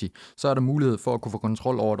utility, så er der mulighed for at kunne få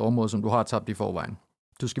kontrol over et område, som du har tabt i forvejen.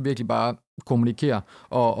 Du skal virkelig bare kommunikere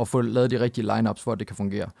og få lavet de rigtige lineups for, at det kan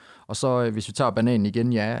fungere. Og så hvis vi tager bananen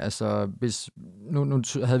igen, ja, altså nu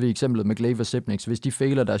havde vi eksemplet med Glaive og Xyp9x. Hvis de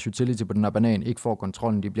fejler deres utility på den her banan, ikke får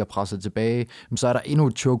kontrollen, de bliver presset tilbage, så er der endnu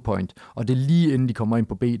et choke point. Og det er lige inden de kommer ind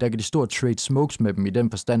på B, der kan de stå og trade smokes med dem i den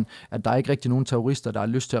forstand, at der er ikke rigtig nogen terrorister, der har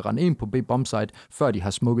lyst til at rende ind på B bombsite, før de har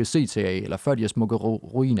smukket CT af, eller før de har smukket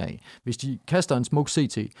ruin af. Hvis de kaster en smoke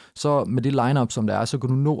CT, så med det lineup som der er, så kan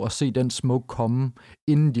du nå at se den smoke komme,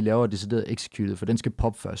 inden de laver decideret executed, for den skal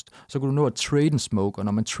pop først. Så kan du nå at trade en smoke, og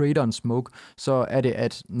når man trader en smoke, så er det,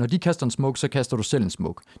 at når de kaster en smoke, så kaster du selv en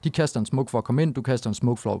smoke. De kaster en smoke for at komme ind, du kaster en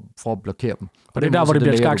smoke for at blokere dem. Og det er der, hvor det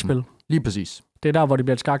bliver et skakspil. Lige præcis. Det er der, hvor det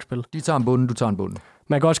bliver et skakspil. De tager en bunden, du tager en bunden.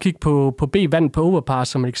 Man kan også kigge på B-vand på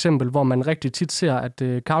overpass som et eksempel, hvor man rigtig tit ser, at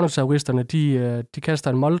counterterroristerne, de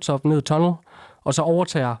kaster en molotov ned i tunnel, og så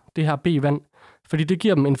overtager det her B-vand, fordi det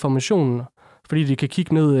giver dem informationen, fordi de kan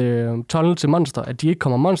kigge ned tunnel til monster, at de ikke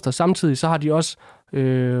kommer monster. Samtidig så har de også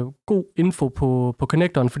god info på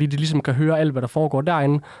connectoren, fordi de ligesom kan høre alt, hvad der foregår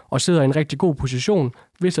derinde, og sidder i en rigtig god position,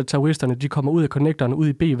 hvis at terroristerne de kommer ud af connectoren ud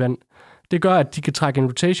i B-vand. Det gør, at de kan trække en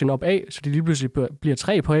rotation op A, så de lige pludselig bliver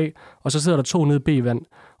 3 på A, og så sidder der 2 nede i B-vand.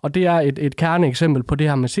 Og det er et kerneeksempel på det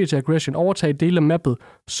her med CT Aggression. Overtage dele af mappet,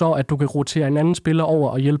 så at du kan rotere en anden spiller over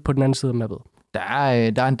og hjælpe på den anden side af mappet. Der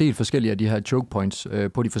er en del forskellige af de her choke points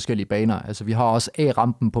på de forskellige baner. Altså, vi har også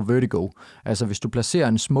A-rampen på Vertigo. Altså, hvis du placerer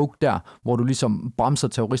en smoke der, hvor du ligesom bremser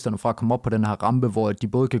terroristerne fra at komme op på den her rampe, hvor de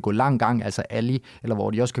både kan gå lang gang, altså alley, eller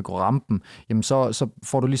hvor de også kan gå rampen, jamen så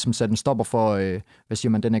får du ligesom sat en stopper for,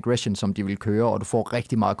 den aggression, som de vil køre, og du får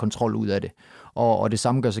rigtig meget kontrol ud af det. Og det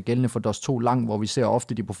samme gør sig gældende for DOS 2 lang, hvor vi ser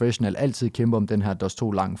ofte de professionelle altid kæmpe om den her DOS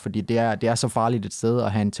 2 lang, fordi det er så farligt et sted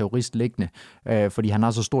at have en terrorist liggende, fordi han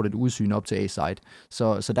har så stort et udsyn op til A-side.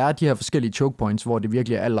 Så der er de her forskellige choke points, hvor det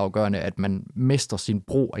virkelig er altafgørende, at man mestrer sin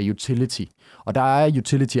brug af utility. Og der er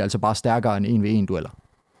utility altså bare stærkere end 1v1-dueller.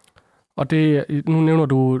 Og det, nu nævner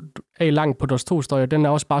du A-lang på DOS 2-støj, den er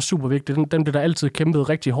også bare super vigtig. Den bliver der altid kæmpet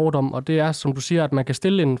rigtig hårdt om, og det er, som du siger, at man kan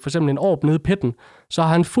stille for eksempel en orb nede i pitten, så har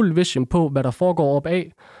han fuld vision på, hvad der foregår op A.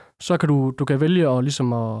 Så kan du kan vælge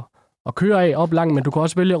at køre af op lang, men du kan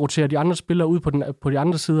også vælge at rotere de andre spillere ud på de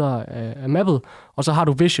andre sider af mappet, og så har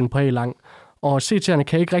du vision på A-lang. Og CT'erne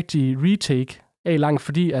kan ikke rigtig retake A-lang,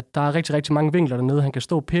 fordi at der er rigtig, rigtig mange vinkler dernede. Han kan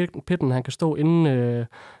stå pitten, han kan stå inde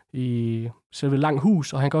i selve lang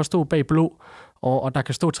hus, og han kan også stå bag blå, og der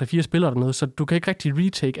kan stå 3-4 spillere dernede, så du kan ikke rigtig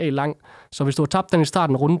retake A-lang. Så hvis du har tabt den i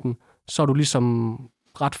starten af runden, så er du ligesom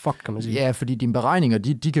ret fucked, kan man sige. Ja, fordi dine beregninger,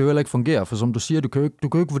 de kan jo heller ikke fungere, for som du siger, du kan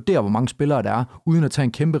jo ikke vurdere, hvor mange spillere der er, uden at tage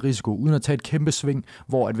en kæmpe risiko, uden at tage et kæmpe sving,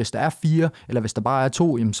 hvor at hvis der er 4, eller hvis der bare er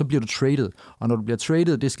 2, jamen, så bliver du traded. Og når du bliver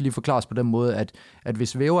traded, det skal lige forklares på den måde, at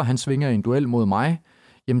hvis Væver, han svinger i en duel mod mig,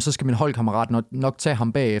 jamen så skal min holdkammerat nok tage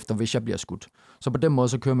ham bagefter, hvis jeg bliver skudt. Så på den måde,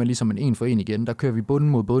 så kører man ligesom en for en igen. Der kører vi bunden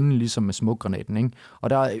mod bunden, ligesom med smukgranaten, ikke? Og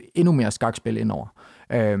der er endnu mere skakspil indover.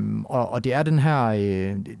 Og det er den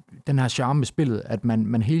her charme med spillet, at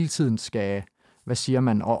man hele tiden skal, hvad siger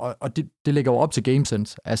man, og det ligger jo op til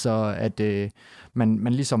GameSense, altså at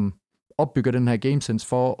man ligesom opbygger den her GameSense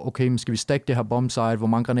for, okay, men skal vi stack det her bombsite, hvor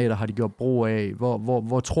mange granater har de gjort brug af,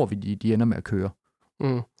 hvor tror vi, de ender med at køre?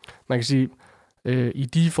 Man kan sige, i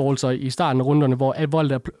defaults og i starten af runderne, hvor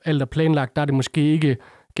alt er planlagt, der er det måske ikke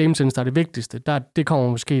GameSense, der er det vigtigste. Det kommer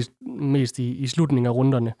måske mest i slutningen af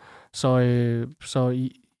runderne. Så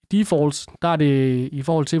i defaults, der er det i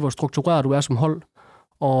forhold til, hvor struktureret du er som hold,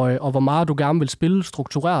 og hvor meget du gerne vil spille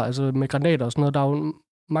struktureret, altså med granater og sådan noget. Der er jo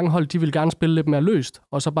mange hold, de vil gerne spille lidt mere løst,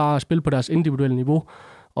 og så bare spille på deres individuelle niveau.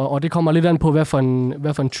 Og det kommer lidt an på, hvad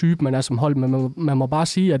for en type man er som hold, men man må bare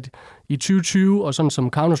sige, at i 2020, og sådan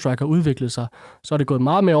som Counter-Strike har udviklet sig, så er det gået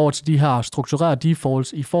meget mere over til de her strukturerede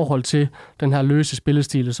defaults i forhold til den her løse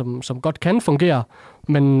spillestil, som godt kan fungere,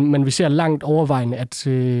 men vi ser langt overvejende,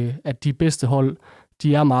 at de bedste hold,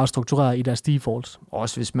 de er meget struktureret i deres defaults.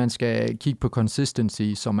 Også hvis man skal kigge på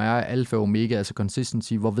consistency, som er alfa og omega, altså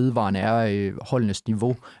consistency, hvor vedvarende er holdenes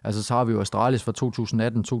niveau. Altså så har vi jo Astralis fra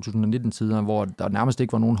 2018-2019 tiden, hvor der nærmest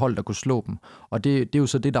ikke var nogen hold, der kunne slå dem. Og det er jo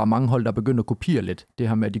så det, der er mange hold, der begynder at kopiere lidt. Det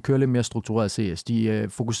her med, at de kører lidt mere struktureret CS. De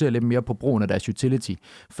fokuserer lidt mere på brugen af deres utility.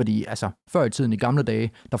 Fordi altså, før i tiden, i gamle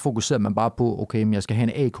dage, der fokuserede man bare på, okay, men jeg skal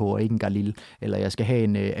have en AK og ikke en Galil, eller jeg skal have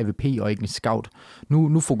en AVP og ikke en Scout.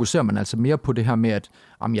 Nu fokuserer man altså mere på det her med, at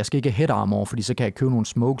jeg skal ikke have head armor, fordi så kan jeg købe nogle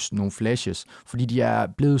smokes, nogle flashes, fordi de er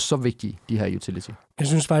blevet så vigtige, de her utility. Jeg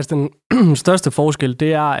synes faktisk, den største forskel,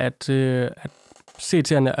 det er, at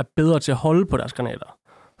CT'erne er bedre til at holde på deres granater.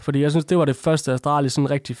 Fordi jeg synes, det var det første, Astralis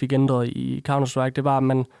sådan rigtig fik ændret i Counter-Strike. Det var, at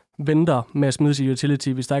man venter med at smide sin utility,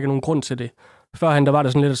 hvis der ikke er nogen grund til det. Førhen, der var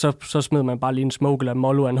det sådan lidt, at så smed man bare lige en smoke eller en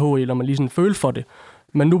mollo eller en HE, eller man lige sådan følte for det.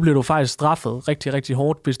 Men nu bliver du faktisk straffet rigtig, rigtig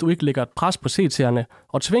hårdt, hvis du ikke lægger et pres på CT'erne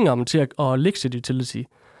og tvinger dem til at lægge sit utility.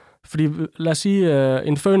 Fordi lad os sige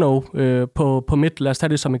Inferno på midt, lad os tage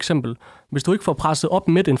det som eksempel. Hvis du ikke får presset op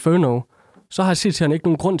midt Inferno, så har CT'erne ikke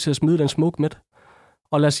nogen grund til at smide den smoke midt.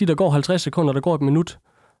 Og lad os sige, der går 50 sekunder, der går et minut,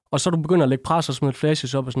 og så du begynder at lægge pres og smide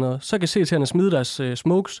flashes op og sådan noget, så kan CT'erne smide deres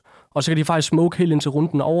smokes, og så kan de faktisk smoke helt indtil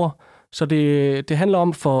runden over. Så det handler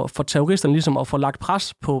om for terroristerne ligesom at få lagt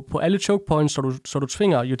pres på alle choke points, så du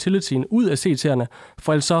tvinger utilityen ud af CT'erne,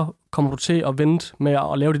 for ellers så kommer du til at vente med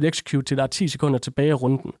at lave dit execute, til der er 10 sekunder tilbage i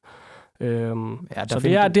runden. Så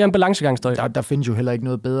det er en balancegangsstøj. Der findes jo heller ikke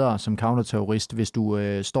noget bedre som counterterrorist, hvis du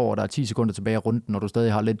står, og der er 10 sekunder tilbage i runden, og du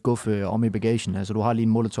stadig har lidt guf om i bagagen. Altså du har lige en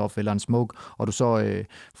molotov eller en smoke, og du så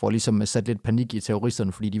får ligesom sat lidt panik i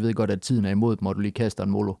terroristerne, fordi de ved godt, at tiden er imod dem, og du lige kaster en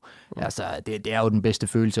molo. Altså det er jo den bedste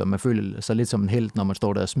følelse, og man føler sig lidt som en helt, når man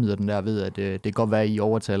står der og smider den der, ved at det kan godt være i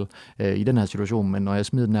overtal i den her situation, men når jeg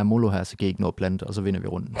smider den her molo her, så kan jeg ikke nå plant, og så vinder vi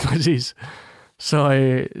runden. Præcis.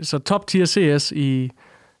 Så top tier CS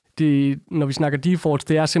når vi snakker defaults,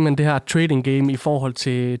 det er simpelthen det her trading game i forhold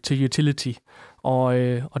til utility.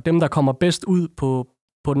 Og dem, der kommer bedst ud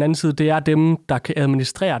på den anden side, det er dem, der kan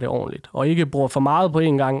administrere det ordentligt, og ikke bruger for meget på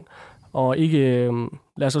en gang, og ikke,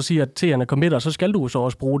 lad os så sige, at T'erne committer, så skal du så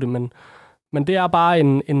også bruge det, men det er bare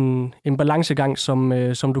en balancegang,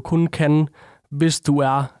 som du kun kan, hvis du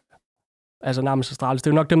er altså nærmest astralis. Det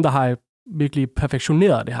er jo nok dem, der har virkelig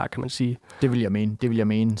perfektioneret det her, kan man sige. Det vil jeg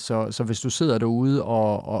mene. Så hvis du sidder derude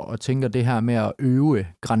og tænker det her med at øve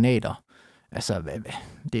granater, altså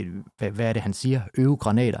hvad er det, han siger? Øve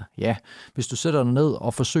granater. Ja, hvis du sætter dig ned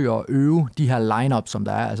og forsøger at øve de her line-up, som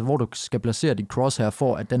der er, altså hvor du skal placere dit crosshair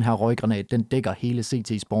for, at den her røggranat, den dækker hele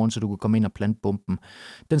CT-spawn, så du kan komme ind og plante bomben.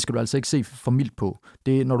 Den skal du altså ikke se for mildt på.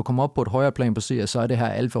 Det, når du kommer op på et højere plan på CS, så er det her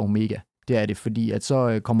alfa og omega. Det er det, fordi at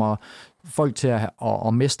så kommer folk til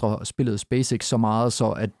at mestre spillets basics så meget, så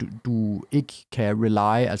at du ikke kan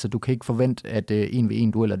rely, altså du kan ikke forvente, at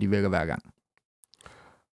 1v1 dueller de virker hver gang.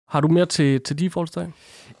 Har du mere til defaults der?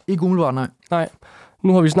 Ikke umiddelbart, nej.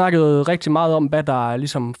 Nu har vi snakket rigtig meget om, hvad der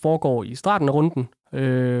ligesom foregår i starten af runden,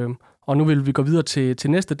 og nu vil vi gå videre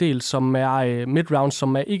til næste del, som er mid-round,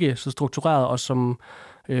 som er ikke så struktureret, og som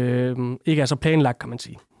ikke er så planlagt, kan man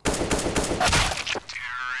sige.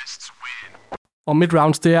 Og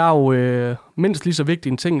mid-rounds, det er jo mindst lige så vigtig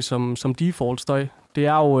en ting som default-støj. Det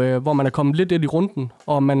er jo, hvor man er kommet lidt ind i runden,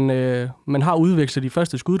 og man har udvekslet de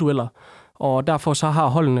første skuddueller. Og derfor så har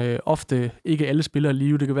holdene ofte ikke alle spillere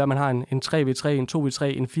live. Det kan være, at man har en 3v3, en 2v3,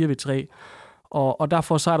 en 4v3. Og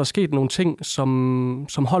derfor så er der sket nogle ting,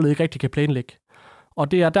 som holdet ikke rigtig kan planlægge.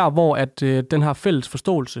 Og det er der, hvor at den her fælles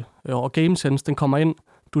forståelse og game sense, den kommer ind.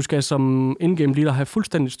 Du skal som in-game leader have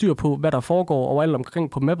fuldstændig styr på, hvad der foregår overalt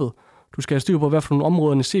omkring på mappet. Du skal have styr på, hvad for nogle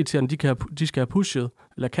områder CT'erne de skal have pushet,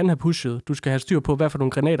 eller kan have pushet. Du skal have styr på, hvad for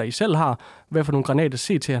nogle granater I selv har, hvad for nogle granater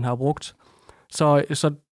CT'erne har brugt.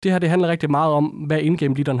 Så det her, det handler rigtig meget om, hvad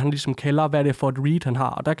in-game leaderen han ligesom kalder, hvad det er for et read, han har.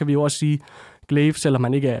 Og der kan vi jo også sige, Glaive, selvom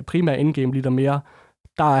han ikke er primær in-game leader mere,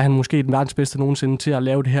 der er han måske den verdens bedste nogensinde til at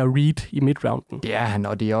lave det her read i mid-rounden. Det er han,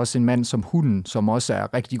 og det er også en mand som Hunden, som også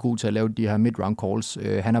er rigtig god til at lave de her mid-round calls.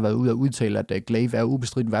 Han har været ude at udtale, at Glaive er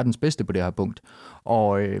ubestridt verdens bedste på det her punkt.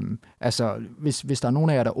 Og altså, hvis der er nogen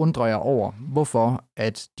af jer, der undrer jer over, hvorfor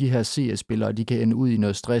at de her CS-spillere, de kan ende ud i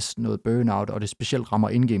noget stress, noget burnout, og det specielt rammer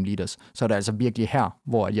in-game leaders, så er det altså virkelig her,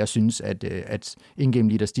 hvor jeg synes, at in-game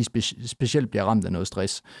leaders, de specielt bliver ramt af noget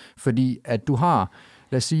stress. Fordi at du har...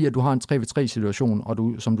 Lad os sige, at du har en 3v3-situation, og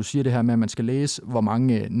du, som du siger det her med, at man skal læse, hvor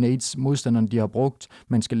mange nades modstanderne de har brugt,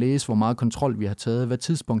 man skal læse, hvor meget kontrol vi har taget, hvad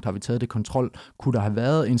tidspunkt har vi taget det kontrol, kunne der have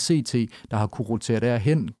været en CT, der har kunne rotere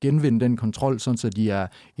derhen, genvinde den kontrol, sådan så de er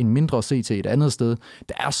en mindre CT et andet sted.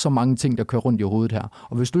 Der er så mange ting, der kører rundt i hovedet her,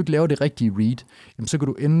 og hvis du ikke laver det rigtige read, jamen, så kan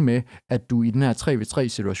du ende med, at du i den her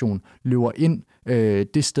 3v3-situation løber ind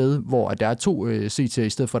det sted, hvor der er 2 CT'er, i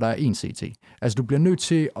stedet for at der er 1 CT. Altså du bliver nødt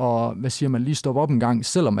til at, lige stoppe op en gang,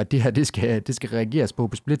 selvom at det her, det skal reageres på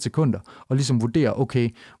splitsekunder, og ligesom vurdere, okay,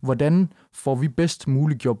 hvordan får vi bedst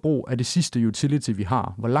muligt gjort brug af det sidste utility, vi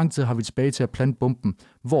har? Hvor lang tid har vi tilbage til at plante bomben?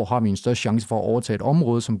 Hvor har vi en større chance for at overtage et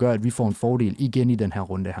område, som gør, at vi får en fordel igen i den her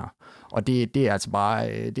runde her? Og det er altså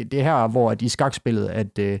bare, det er her, hvor i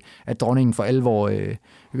skakspillet, at dronningen for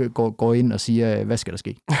alvor går ind og siger, hvad skal der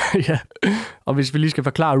ske? Ja, og hvis vi lige skal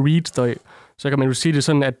forklare read-støj, så kan man jo sige det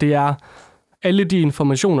sådan, at det er alle de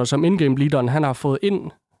informationer, som in-game-leaderen han har fået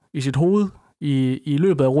ind i sit hoved i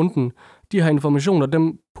løbet af runden. De her informationer,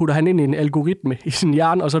 dem putter han ind i en algoritme i sin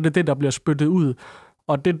hjerne, og så er det det, der bliver spyttet ud.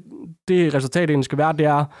 Og det resultatet skal være, det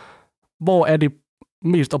er, hvor er det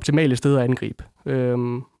mest optimale sted at angribe.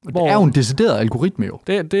 Det er jo en decideret algoritme jo.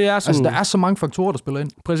 Det er sådan, altså, der er så mange faktorer, der spiller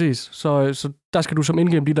ind. Præcis. Så der skal du som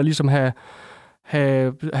in-game leader ligesom have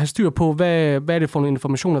have styr på, hvad er det for nogle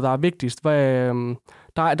informationer, der er vigtigst.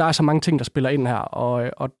 Der er så mange ting, der spiller ind her,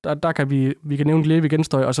 og der kan vi kan nævne Levi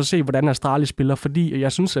Genstøj, og så se, hvordan Astralis spiller, fordi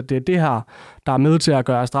jeg synes, at det er det her, der er med til at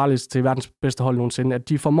gøre Astralis til verdens bedste hold nogensinde, at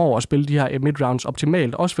de formår at spille de her midrounds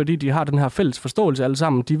optimalt, også fordi de har den her fælles forståelse alle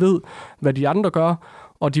sammen. De ved, hvad de andre gør,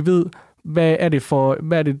 og de ved, hvad er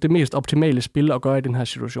det mest optimale spil at gøre i den her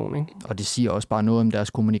situation, ikke? Og det siger også bare noget om deres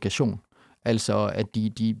kommunikation. Altså, at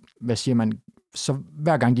de hvad siger man, så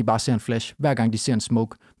hver gang de bare ser en flash, hver gang de ser en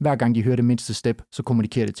smoke, hver gang de hører det mindste step, så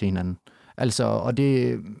kommunikerer det til hinanden. Altså, og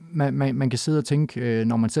det, man kan sidde og tænke,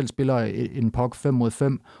 når man selv spiller en POC 5 mod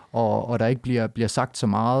 5, og der ikke bliver sagt så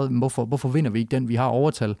meget, hvorfor vinder vi ikke den, vi har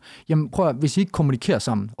overtal? Jamen prøv at, hvis I ikke kommunikerer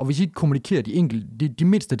sammen, og hvis I ikke kommunikerer de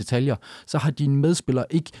mindste detaljer, så har dine medspillere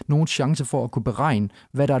ikke nogen chance for at kunne beregne,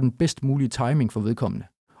 hvad der er den bedst mulige timing for vedkommende,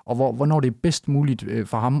 og hvornår det er bedst muligt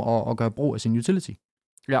for ham at gøre brug af sin utility.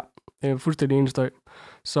 Ja, fuldstændig enig Støj.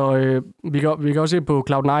 Så vi kan også se på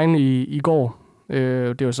Cloud9 i går,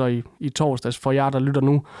 det var så i torsdags, for jer, der lytter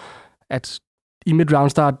nu, at i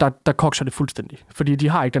midrounds, der kokser det fuldstændig. Fordi de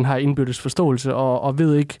har ikke den her indbyrdes forståelse, og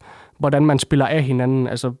ved ikke, hvordan man spiller af hinanden.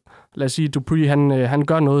 Altså, lad os sige, Dupree, han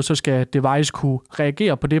gør noget, så skal Device kunne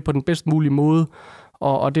reagere på det på den bedst mulige måde.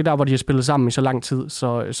 Og det er der, hvor de har spillet sammen i så lang tid.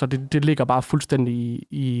 Så det ligger bare fuldstændig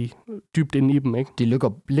dybt inde i dem, ikke? Det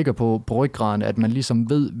ligger på ryggraden, at man ligesom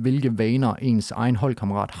ved, hvilke vaner ens egen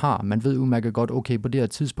holdkammerat har. Man ved udmærket godt, okay, på det her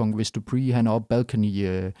tidspunkt, hvis Dupree han er oppe balcony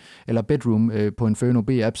eller bedroom på Inferno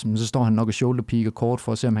B-app, så står han nok og shoulderpeaker kort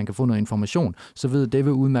for at se, om han kan få noget information. Så ved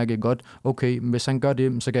David udmærket godt, okay, hvis han gør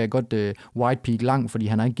det, så kan jeg godt whitepeak langt, fordi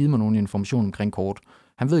han har ikke givet mig nogen information omkring kort.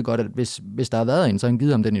 Han ved godt, at hvis der har været en, så har han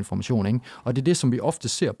givet ham den information, ikke? Og det er det, som vi ofte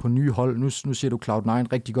ser på nye hold. Nu siger du Cloud9,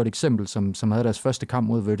 et rigtig godt eksempel, som havde deres første kamp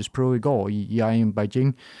mod Virtus Pro i går i IEM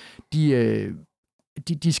Beijing.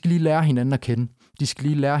 De skal lige lære hinanden at kende. De skal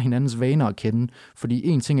lige lære hinandens vaner at kende. Fordi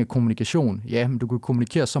en ting er kommunikation. Ja, men du kan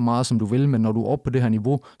kommunikere så meget, som du vil, men når du er oppe på det her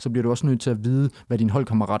niveau, så bliver du også nødt til at vide, hvad dine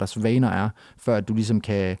holdkammeraters vaner er, før at du ligesom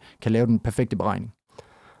kan lave den perfekte beregning.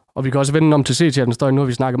 Og vi kan også vende om til CT'erne, Støj. Nu har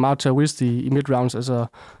vi snakket meget terrorist i midrounds. Altså,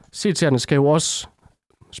 CT'erne skal jo også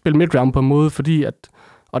spille midround på en måde, fordi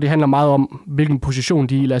og det handler meget om, hvilken position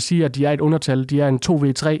de er i. Lad os sige, at de er et undertal, de er en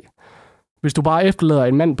 2v3. Hvis du bare efterlader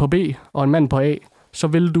en mand på B og en mand på A, så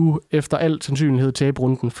vil du efter al sandsynlighed tabe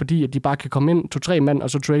runden, fordi at de bare kan komme ind 2-3 mand, og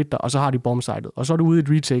så trade dig, og så har de bombsitet. Og så er du ude i et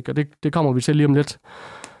retake, og det kommer vi til lige om lidt.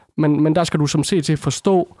 Men der skal du som CT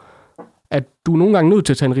forstå, at du er nogle gange nødt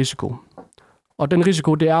til at tage en risiko. Og den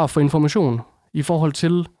risiko, det er at få information i forhold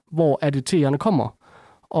til, hvor ADT'erne kommer.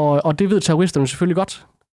 Og det ved terroristerne selvfølgelig godt,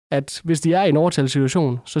 at hvis de er i en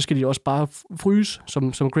overtalssituation, så skal de også bare fryse,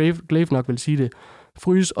 som Glaive nok vil sige det,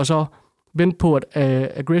 fryse, og så vente på, at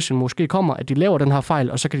aggression måske kommer, at de laver den her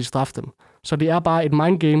fejl, og så kan de straffe dem. Så det er bare et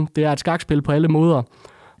mindgame, det er et skakspil på alle måder,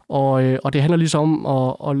 og det handler ligesom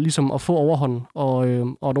om ligesom at få overhånden,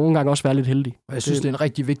 og nogle gange også være lidt heldig. Jeg synes, det er en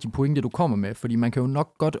rigtig vigtig pointe, du kommer med, fordi man kan jo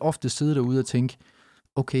nok godt ofte sidde derude og tænke,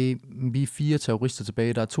 okay, vi er 4 terrorister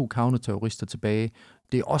tilbage, der er 2 counter-terrorister tilbage,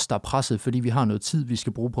 det er os, der er presset, fordi vi har noget tid, vi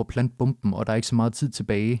skal bruge på at plante bomben, og der er ikke så meget tid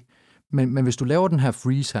tilbage. Men hvis du laver den her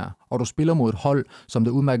freeze her, og du spiller mod et hold, som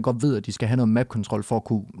der udmærket godt ved, at de skal have noget map-kontrol for at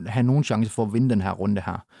kunne have nogen chance for at vinde den her runde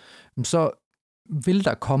her, så vil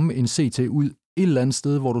der komme en CT ud et eller andet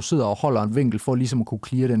sted, hvor du sidder og holder en vinkel for ligesom at kunne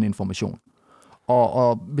clear den information.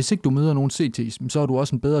 Og hvis ikke du møder nogen CT's, så har du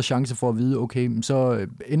også en bedre chance for at vide, okay, så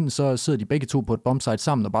enten så sidder de begge to på et bombsite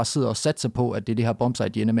sammen, og bare sidder og satser på, at det er det her bombsite,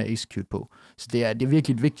 de ender med at execute på. Så det er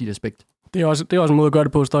virkelig et vigtigt aspekt. Det er også en måde at gøre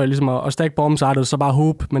det på, Støj, ligesom at stack bombsitet, så bare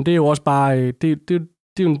håbe. Men det er jo også bare, det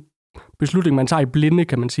er jo en beslutning, man tager i blinde,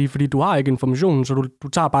 kan man sige, fordi du har ikke informationen, så du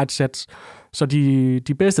tager bare et sats. Så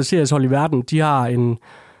de bedste CS-hold i verden, de har en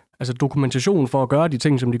dokumentation for at gøre de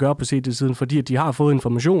ting, som de gør på CT-siden, fordi at de har fået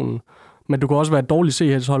informationen. Men du kan også være et dårligt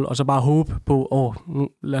CS-hold, og så bare håbe på,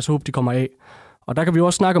 lad os håbe, de kommer af. Og der kan vi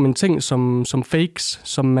også snakke om en ting som fakes,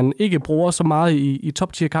 som man ikke bruger så meget i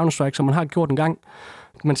top-tier Counter-Strike, som man har gjort en gang.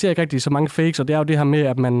 Man ser ikke rigtig så mange fakes, og det er jo det her med,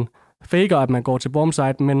 at man faker, at man går til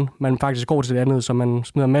bombsite, men man faktisk går til det andet, så man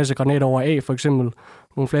smider en masse granater over A, for eksempel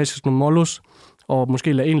nogle flashes, nogle mollos, og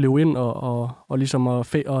måske lader en løbe ind og ligesom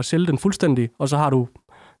at sælge den fuldstændig, og så har du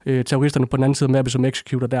terroristerne på den anden side af mappet som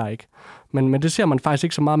executor der, ikke? Men det ser man faktisk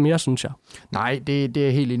ikke så meget mere, synes jeg. Nej, det er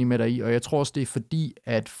jeg helt enig med dig i, og jeg tror også, det er fordi,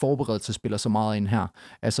 at forberedelse spiller så meget ind her.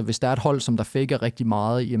 Altså, hvis der er et hold, som der faker rigtig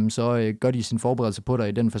meget, jamen så gør de sin forberedelse på dig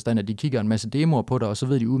i den forstand, at de kigger en masse demoer på dig, og så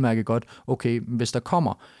ved de udmærket godt, okay, hvis der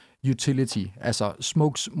kommer utility, altså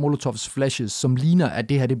smokes, molotovs, flashes, som ligner, at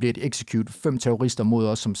det her det bliver et execute, 5 terrorister mod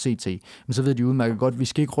os som CT. Men så ved de udmærket godt, vi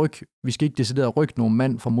skal ikke decideret rykke nogle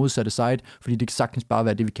mand fra modsatte side, fordi det kan sagtens bare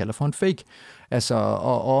være det, vi kalder for en fake. Altså,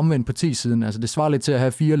 og omvendt på T-siden, altså det svarer lidt til at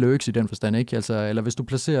have 4 lurks i den forstand, ikke? Altså, eller hvis du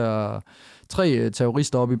placerer 3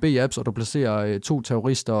 terrorister op i B-apps, og du placerer 2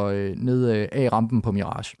 terrorister nede A-rampen på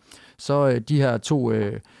Mirage. Så de her 2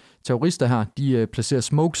 terrorister her, de placerer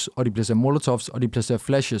smokes, og de placerer molotovs, og de placerer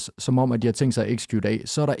flashes, som om, at de har tænkt sig at execute af.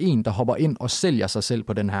 Så er der en, der hopper ind og sælger sig selv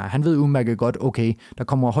på den her. Han ved udmærket godt, okay, der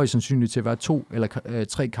kommer højst sandsynligt til at være 2 eller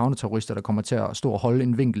 3 counterterrorister, der kommer til at stå og holde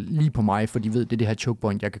en vinkel lige på mig, for de ved, det er det her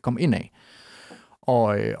chokepoint, jeg kan komme ind af.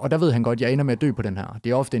 Og der ved han godt, at jeg ender med at dø på den her.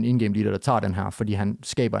 Det er ofte en in-game leader, der tager den her, fordi han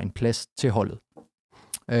skaber en plads til holdet.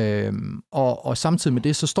 Og samtidig med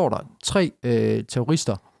det, så står der 3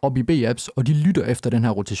 terrorister op i B-apps, og de lytter efter den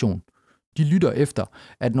her rotation. De lytter efter,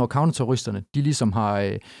 at når counterterroristerne, de ligesom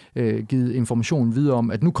har givet information videre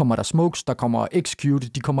om, at nu kommer der smokes, der kommer execute,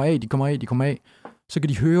 de kommer af, så kan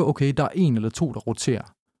de høre, okay, der er 1 eller 2, der roterer.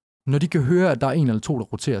 Når de kan høre, at der er 1 eller 2, der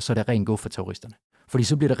roterer, så er det ren go for terroristerne. Fordi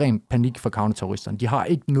så bliver det ren panik for counterterroristerne. De har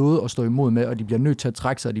ikke noget at stå imod med, og de bliver nødt til at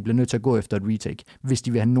trække sig, og de bliver nødt til at gå efter et retake, hvis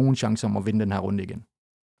de vil have nogen chance om at vinde den her runde igen.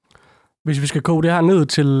 Hvis vi skal koge det her ned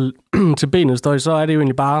til benet, så er det jo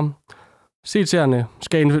egentlig bare, CT'erne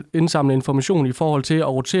skal indsamle information i forhold til at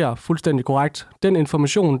rotere fuldstændig korrekt. Den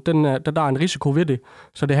information, der er en risiko ved det,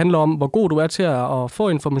 så det handler om, hvor god du er til at få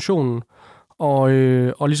informationen,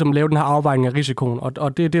 og ligesom lave den her afvejning af risikoen.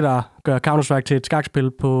 Og det er det, der gør Counter-Strike til et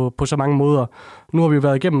skakspil på så mange måder. Nu har vi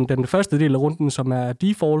været igennem den første del af runden, som er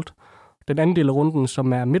default, den anden del af runden,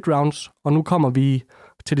 som er mid-rounds, og nu kommer vi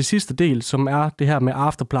til det sidste del, som er det her med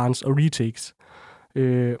afterplans og retakes.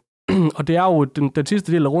 Og det er jo den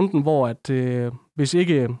sidste del af runden, hvor at, hvis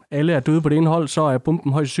ikke alle er døde på det ene hold, så er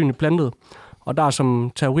bomben højst sandsynligt plantet. Og der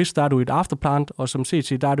som terrorist, der er du et afterplant, og som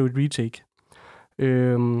CT, der er du et retake.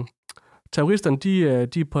 Terroristerne,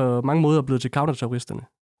 de er på mange måder blevet til counterterroristerne.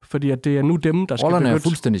 Fordi at det er nu dem, der skal rollerne er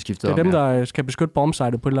fuldstændig skiftet om. Det er dem, der skal beskytte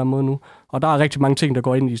bombsitet på en eller anden måde nu. Og der er rigtig mange ting, der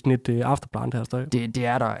går ind i sådan et afterplan her stadig. Det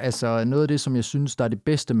er der. Altså noget af det, som jeg synes, der er det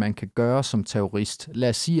bedste, man kan gøre som terrorist. Lad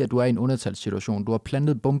os sige, at du er i en undertalssituation. Du har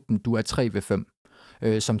plantet bomben, du er 3v5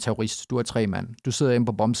 som terrorist. Du er 3 mand. Du sidder inde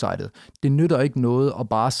på bombsitet. Det nytter ikke noget at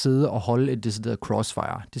bare sidde og holde et decideret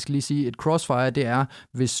crossfire. Det skal lige sige, et crossfire, det er,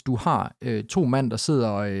 hvis du har 2 mand, der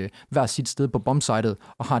sidder hver sit sted på bombsitet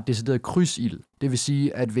og har et decideret krydsild. Det vil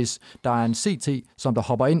sige, at hvis der er en CT, som der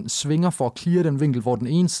hopper ind, svinger for at clear den vinkel, hvor den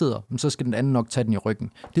ene sidder, så skal den anden nok tage den i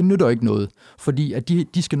ryggen. Det nytter ikke noget, fordi at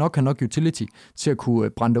de skal nok have nok utility til at kunne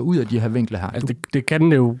brænde dig ud af de her vinkler her. Altså, det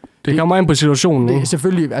kan det jo. Det kommer ind på situationen. Det,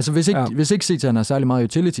 selvfølgelig, altså hvis ikke CT'erne har særlig meget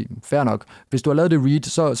utility, fair nok. Hvis du har lavet det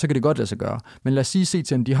read, så kan det godt lade sig gøre. Men lad os sige,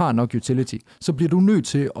 at CT'erne de har nok utility. Så bliver du nødt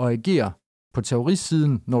til at agere på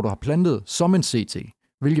terroristsiden, når du har plantet som en CT.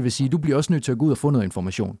 Hvilket vil sige, at du bliver også nødt til at gå ud og få noget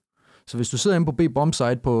information. Så hvis du sidder inde på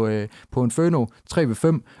B-bombsite på Inferno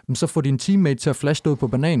 3v5, så får din teammate til at flashe ud på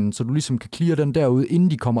bananen, så du ligesom kan clear den derude,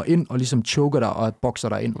 inden de kommer ind og ligesom choker dig og bokser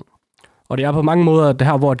dig ind. Og det er på mange måder det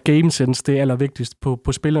her, hvor et game sense det er allervigtigst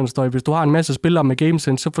på spillernes støj. Hvis du har en masse spillere med game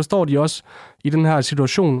sense, så forstår de også i den her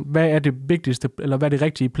situation, hvad er det vigtigste, eller hvad er det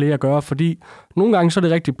rigtige play at gøre. Fordi nogle gange så er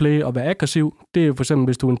det rigtige play at være aggressiv. Det er for eksempel,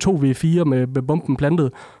 hvis du er en 2v4 med bomben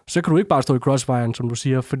plantet, så kan du ikke bare stå i crossfiren, som du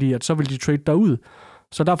siger, fordi at så vil de trade dig ud.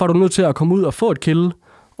 Så derfor er du nødt til at komme ud og få et kill,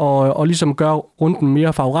 og ligesom gøre runden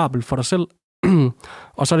mere favorabel for dig selv.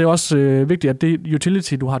 Og så er det også vigtigt, at det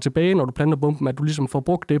utility, du har tilbage, når du planter bomben, at du ligesom får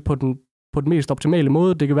brugt det på den mest optimale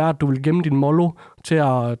måde. Det kan være, at du vil gemme din mollo til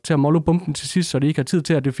at mollo bomben til sidst, så det ikke har tid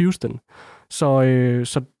til at diffuse den.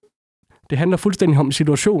 Så det handler fuldstændig om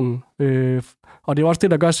situationen. Og det er også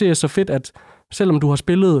det, der gør CS så fedt, at selvom du har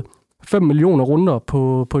spillet 5 millioner runder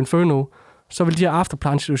på Inferno, så vil de her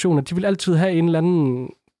afterplan-situationer, de vil altid have en eller anden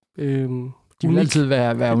de vil altid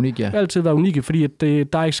være unikke, ja. Altid være unikke, fordi at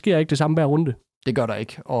der ikke sker ikke det samme hver runde. Det gør der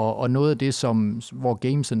ikke. Og noget af det, hvor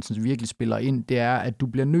GameSense virkelig spiller ind, det er, at du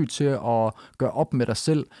bliver nødt til at gøre op med dig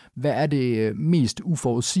selv. Hvad er det mest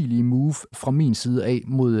uforudsigelige move fra min side af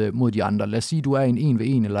mod de andre? Lad os sige, at du er en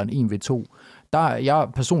 1v1 eller en 1v2. Der er jeg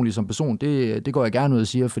personligt som person, det går jeg gerne ud og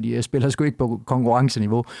siger, fordi jeg spiller sgu ikke på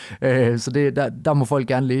konkurrenceniveau. Så der må folk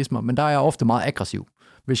gerne læse mig. Men der er jeg ofte meget aggressiv.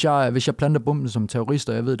 Hvis jeg planter bomben som terrorist,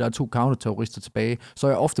 og jeg ved, at der er 2 counterterrorister tilbage, så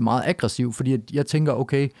er jeg ofte meget aggressiv, fordi jeg tænker,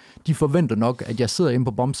 okay, de forventer nok, at jeg sidder inde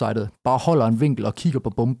på bombsitet, bare holder en vinkel og kigger på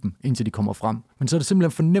bomben, indtil de kommer frem. Men så er det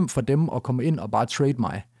simpelthen for nemt for dem at komme ind og bare trade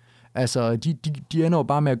mig. Altså, de ender jo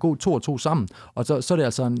bare med at gå 2 og 2 sammen, og så er det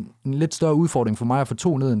altså en lidt større udfordring for mig at få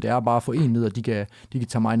 2 ned, end det er bare at få 1 ned, og de kan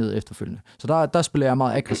tage mig ned efterfølgende. Så der spiller jeg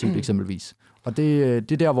meget aggressivt eksempelvis. Og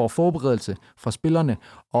det er der, hvor forberedelse fra spillerne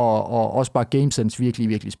og også bare gamesense virkelig,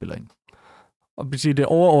 virkelig spiller ind. Og det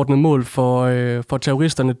overordnede mål for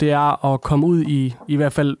terroristerne, det er at komme ud i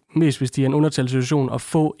hvert fald mest, hvis de er en undertalssituation, og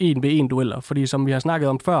få 1v1 dueller. Fordi som vi har snakket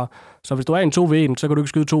om før, så hvis du er en 2v1, så kan du ikke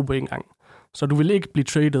skyde 2 på en gang. Så du vil ikke blive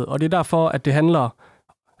traded, og det er derfor, at det handler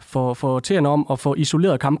for TN om at få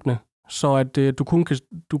isoleret kampene, så at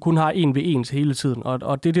du kun har 1v1 hele tiden.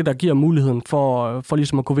 Og det er det, der giver muligheden for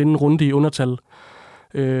ligesom at kunne vinde en runde i undertal.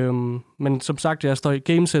 Men som sagt, jeg står i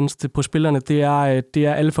gamesense på spillerne, det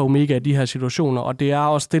er alfa og omega i de her situationer, og det er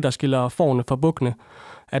også det, der skiller forne fra bukkene.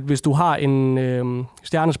 At hvis du har en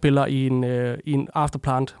stjernespiller i en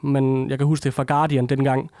afterplant, men jeg kan huske det fra Guardian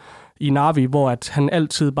dengang i Na'Vi, hvor at han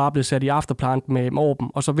altid bare blev sat i afterplant med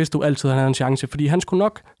Orben, og så vidste du altid, at han havde en chance, fordi han skulle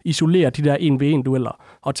nok isolere de der 1v1-dueller,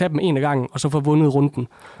 og tage dem en af gangen, og så få vundet runden.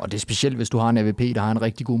 Og det er specielt, hvis du har en AVP, der har en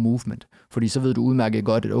rigtig god movement, fordi så ved du udmærket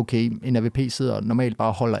godt, at okay, en AVP sidder normalt bare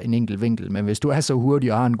og holder en enkelt vinkel, men hvis du er så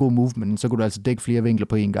hurtig og har en god movement, så kan du altså dække flere vinkler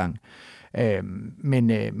på en gang.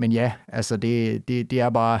 Men ja, altså det er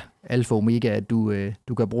bare alfa og omega, at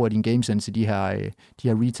du kan bruge din gamesense i de her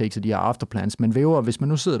retakes og de her afterplans. Men Væver, hvis man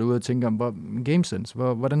nu sidder derude og tænker, gamesense,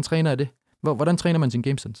 hvordan træner jeg det? Hvordan træner man sin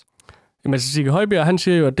gamesense? Jamen altså, Sigge Højbjerg, han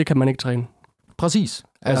siger jo, at det kan man ikke træne. Præcis.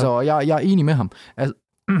 Altså, ja. jeg er enig med ham. Altså,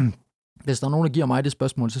 hvis der er nogen, der giver mig det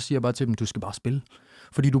spørgsmål, så siger jeg bare til dem, du skal bare spille.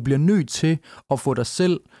 Fordi du bliver nødt til at få dig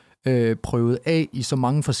selv prøvet af i så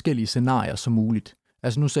mange forskellige scenarier som muligt.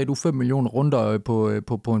 Altså nu sagde du 5 millioner runder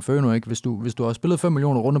på Inferno, ikke? Hvis du har spillet 5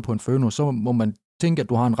 millioner runder på Inferno, så må man tænke, at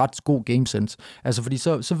du har en ret god gamesense. Altså fordi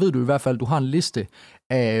så ved du i hvert fald, at du har en liste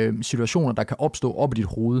af situationer, der kan opstå op i dit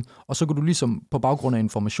hoved, og så kan du ligesom på baggrund af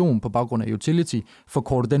information, på baggrund af utility,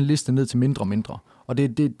 forkorte den liste ned til mindre og mindre. Og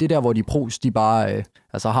det er der, hvor de pros, de bare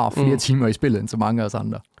har flere timer i spillet, end så mange af os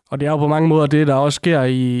andre. Og det er jo på mange måder det, der også sker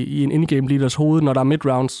i en in-game leaders hoved, når der er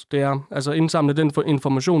mid-rounds. Det er altså indsamle den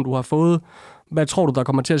information, du har fået. Hvad tror du, der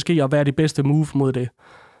kommer til at ske, og hvad er det bedste move mod det?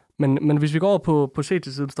 Men hvis vi går på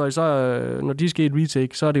CT-siden, så når de skal i et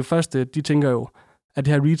retake, så er det første, de tænker jo, at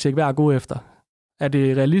det her retake værd at gå efter. Er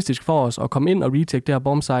det realistisk for os at komme ind og retake det her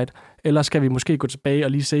bombsite, eller skal vi måske gå tilbage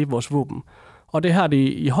og lige save vores våben? Og det her, det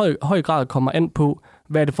i høj grad kommer an på,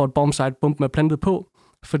 hvad er det for et bombsite, bomben er plantet på.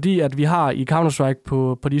 Fordi at vi har i Counter-Strike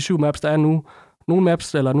på de 7 maps, der er nu, nogle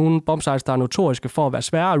maps eller nogle bombsites, der er notoriske for at være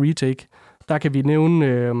svære at retake. Der kan vi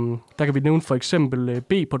nævne for eksempel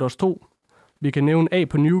B på DOS 2. Vi kan nævne A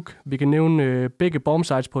på Nuke. Vi kan nævne begge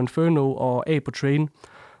bombsites på Inferno og A på Train.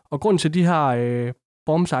 Og grunden til de her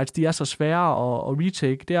bombsites, de er så svære at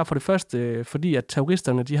retake, det er for det første, fordi at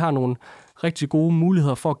terroristerne, de har nogle rigtig gode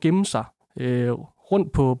muligheder for at gemme sig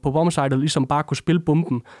rundt på bombsitet, ligesom bare kunne spille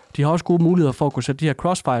bomben. De har også gode muligheder for at kunne sætte de her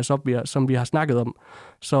crossfires op, som vi har snakket om.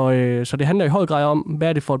 Så det handler i høj grad om, hvad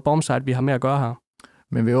er det for et bombsite, vi har med at gøre her.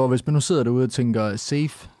 Men hvis man nu sidder derude og tænker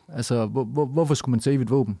safe, altså hvorfor skulle man save et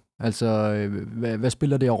våben? Altså hvad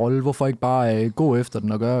spiller det af rolle? Hvorfor ikke bare gå efter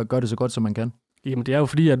den og gøre det så godt, som man kan? Jamen det er jo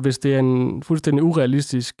fordi, at hvis det er en fuldstændig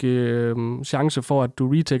urealistisk chance for, at du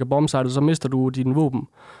retaker bombsitet, så mister du dine våben.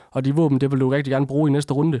 Og de våben, det vil du rigtig gerne bruge i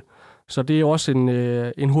næste runde. Så det er også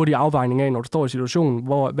en hurtig afvejning af, når du står i situationen,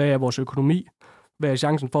 hvad er vores økonomi? Hvad er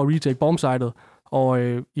chancen for at retake bombsitet? Og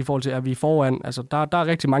i forhold til, at vi er foran, altså der er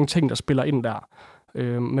rigtig mange ting, der spiller ind der.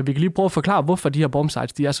 Men vi kan lige prøve at forklare, hvorfor de her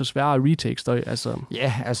bombsites, de er så svære at retake. Altså.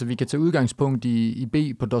 Ja, altså vi kan tage udgangspunkt i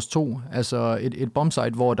B på DOS 2, altså et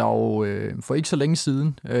bombsite, hvor der jo for ikke så længe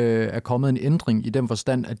siden er kommet en ændring i den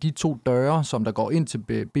forstand, at de 2 døre, som der går ind til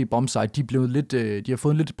B bombsite, de har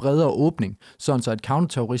fået en lidt bredere åbning, sådan så at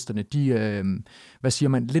counterterroristerne,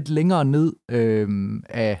 de lidt længere ned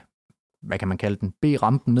af hvad kan man kalde den,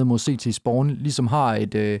 B-rampen ned mod CT spawn, ligesom har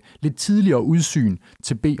et lidt tidligere udsyn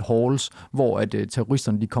til B-halls, hvor at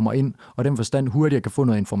terroristerne de kommer ind, og den forstand hurtigere kan få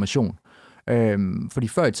noget information. Fordi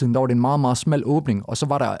før i tiden, der var det en meget, meget smal åbning, og så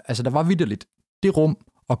var der var vitterligt det rum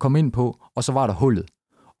at komme ind på, og så var der hullet.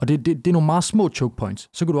 Og det er nogle meget små choke points.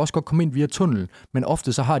 Så kan du også godt komme ind via tunnel, men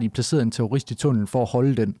ofte så har de placeret en terrorist i tunnelen for at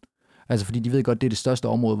holde den. Altså fordi de ved godt, det er det største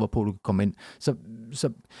område, hvorpå du kan komme ind. Så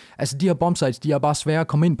altså de her bombsites, de er bare svære at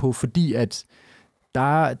komme ind på, fordi at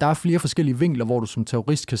der er flere forskellige vinkler, hvor du som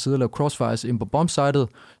terrorist kan sidde og lave crossfires ind på bombsitet.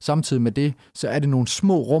 Samtidig med det, så er det nogle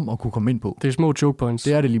små rum at kunne komme ind på. Det er små choke points.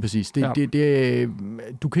 Det er det lige præcis.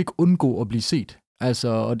 Du kan ikke undgå at blive set. Altså,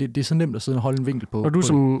 og det er så nemt at sidde og holde en vinkel på.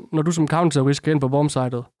 Når du som counter-terrorist skal ind på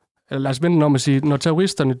bombsitet, lad os vende om at sige, når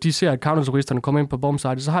terroristerne, de ser, at counterterroristerne kommer ind på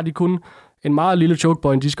bombsite, så har de kun en meget lille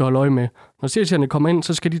chokepoint, de skal holde øje med. Når CT'erne kommer ind,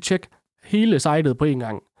 så skal de tjekke hele sitet på en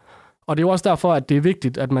gang. Og det er jo også derfor, at det er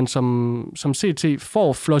vigtigt, at man som CT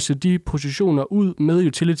får flosset de positioner ud med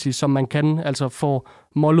utility, som man kan, altså får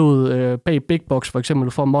mollet bag big box for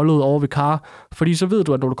eksempel, får mollet over ved car, fordi så ved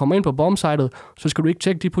du, at når du kommer ind på bombsitet, så skal du ikke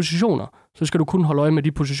tjekke de positioner. Så skal du kun holde øje med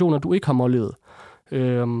de positioner, du ikke har mollet.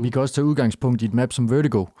 Vi kan også tage udgangspunkt i et map som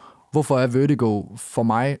Vertigo. Hvorfor er Vertigo for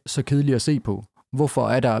mig så kedelig at se på? Hvorfor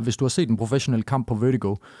er der, hvis du har set en professionel kamp på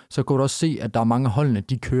Vertigo, så kan du også se, at der er mange holdene,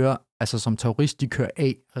 de kører, altså som terrorist, de kører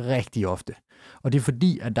af rigtig ofte. Og det er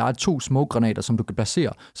fordi, at der er 2 smoke-granater, som du kan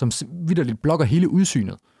placere, som vitterligt blokker hele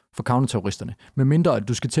udsynet for counterterroristerne. Med mindre, at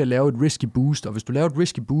du skal til at lave et risky boost, og hvis du laver et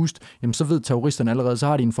risky boost, jamen så ved terroristerne allerede, så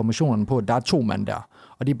har de informationerne på, at der er 2 mand der.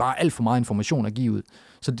 Og det er bare alt for meget information at give ud.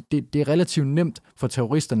 Så det er relativt nemt for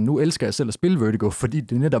terroristerne. Nu elsker jeg selv at spille Vertigo, fordi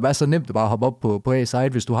det netop er så nemt at bare hoppe op på A-side,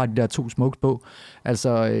 hvis du har de der 2 smokes på.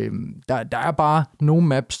 Altså, der er bare nogle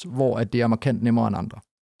maps, hvor at det er markant nemmere end andre.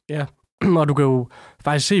 Ja, og du kan jo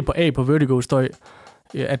faktisk se på A på Vertigo-støj,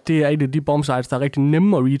 at det er et af de bombsites, der er rigtig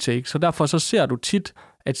nemme at retake. Så derfor så ser du tit,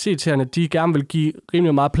 at CT'erne, de gerne vil give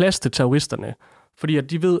rimelig meget plads til terroristerne. Fordi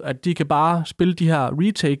at de ved, at de kan bare spille de her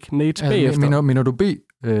retake nades bagefter. Mener du B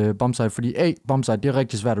bombsite? Fordi A bombsite, det er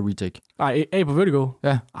rigtig svært at retake. Nej, A på Vertigo?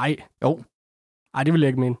 Ja. Nej. Jo. Nej, det vil jeg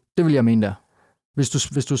ikke mene. Det vil jeg mene der.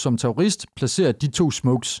 Hvis du som terrorist placerer de 2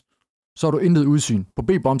 smokes, så har du intet udsyn. På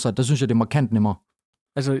B bombsite, der synes jeg, det er markant nemmere.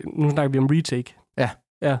 Altså, nu snakker vi om retake. Ja.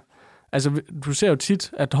 Ja. Altså, du ser jo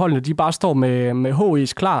tit, at holdene, de bare står med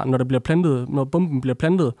HE's klar, når der bliver plantet, når bomben bliver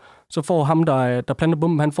plantet. Så får ham, der planter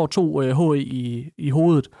bomben, han får 2 HE i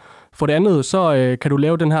hovedet. For det andet, så kan du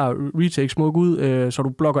lave den her retake smoke ud, så du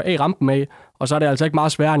blokker A-rampen af, og så er det altså ikke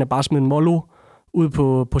meget sværere, end at bare smide en mollo ud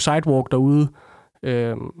på sidewalk derude.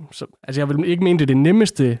 Altså, jeg vil ikke mene, det er det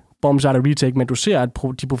nemmeste bombsite at retake, men du ser, at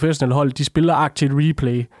de professionelle hold, de spiller aktivt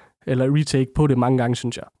replay, eller retake på det mange gange,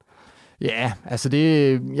 synes jeg. Ja, altså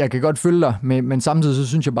det, jeg kan godt følge dig, men samtidig så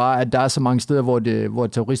synes jeg bare, at der er så mange steder, hvor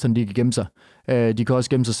terroristerne de kan gemme sig. De kan også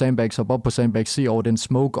gemme sig sandbags, hoppe op på sandbags, se over den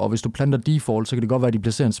smoke, og hvis du planter default, så kan det godt være, at de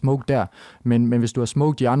placerer en smoke der. Men hvis du har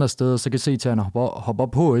smoke de andre steder, så kan CT'erne hoppe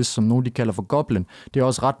op HS, som nogen de kalder for goblin. Det er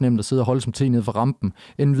også ret nemt at sidde og holde som T nede for rampen.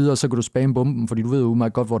 Inden videre, så kan du spamme bomben, fordi du ved jo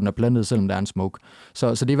meget godt, hvor den er plantet, selvom der er en smoke.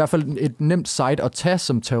 Så det er i hvert fald et nemt site at tage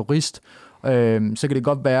som terrorist. Så kan det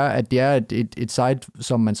godt være, at det er et site,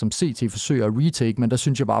 som man som CT forsøger at retake, men der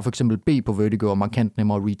synes jeg bare for eksempel B på Vertigo er markant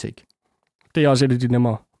nemmere at retake. Det er også et af de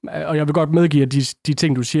nemmere. Og jeg vil godt medgive, at de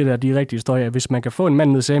ting, du siger der, de er rigtige historier. Hvis man kan få en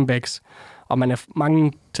mand ned sandbags, og man er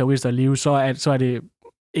mange terrorister i live, så er det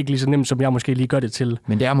ikke lige så nemt, som jeg måske lige gør det til.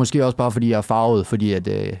 Men det er måske også bare, fordi jeg er farvet, fordi at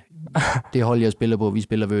det hold, jeg spiller på, vi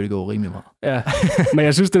spiller Vertigo rimelig meget. Ja, men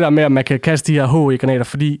jeg synes det der med, at man kan kaste de her HE-granater,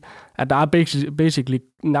 fordi at der er basically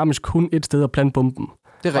nærmest kun et sted at plante bomben.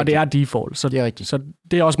 Det er rigtigt. Og det er default. Så det er rigtigt. Så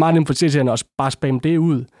det er også meget nemt for CT'erne at bare spamme det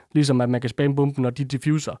ud, ligesom at man kan spamme bomben, når de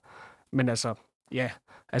diffuser. Men altså, ja,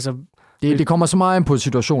 altså... Det kommer så meget ind på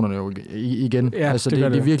situationerne jo igen. Ja, altså, det er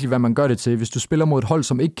virkelig, hvad man gør det til. Hvis du spiller mod et hold,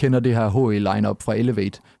 som ikke kender det her HE-lineup fra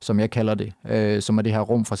Elevate, som jeg kalder det, som er det her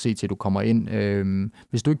rum fra CT, du kommer ind.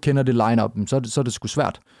 Hvis du ikke kender det lineup, så er det sgu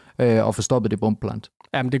svært at få stoppet det bombplant.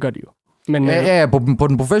 Jamen, det gør de jo. Men, ja, på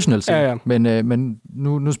den professionelle scene. Ja. Men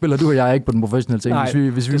nu spiller du og jeg ikke på den professionelle scene. Nej,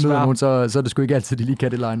 hvis vi møder nogen, så er det sgu ikke altid, de lige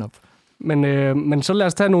kan det lineup. Men så lad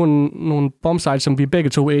os tage nogle bombsites, som vi begge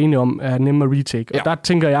to er enige om, er nemme at retake. Ja. Og der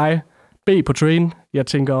tænker jeg B på Train, jeg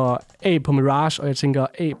tænker A på Mirage, og jeg tænker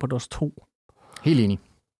A på DOS 2. Helt enig.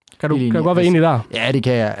 Kan du godt være enig der? Ja, det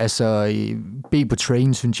kan jeg. Altså, B på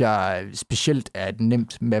Train, synes jeg specielt er et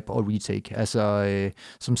nemt map at retake. Altså,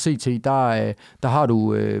 som CT, der har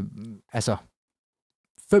du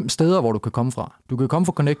 5 steder, hvor du kan komme fra. Du kan komme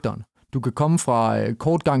fra connectoren. Du kan komme fra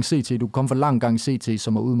kort gang CT, du kan komme fra lang gang CT,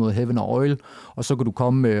 som er ud mod Heaven og Oil, og så kan du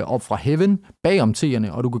komme op fra Heaven bagom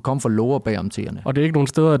T'erne, og du kan komme fra Lower bagom T'erne. Og det er ikke nogen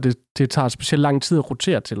steder, det tager specielt lang tid at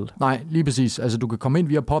rotere til? Nej, lige præcis. Altså, du kan komme ind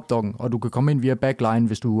via popdoggen, og du kan komme ind via backline,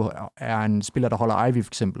 hvis du er en spiller, der holder Ivy for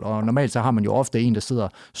eksempel. Og normalt så har man jo ofte en, der sidder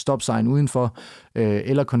stop-sign udenfor,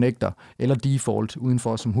 eller connector, eller default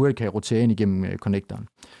udenfor, som hurtigt kan rotere ind igennem connectoren.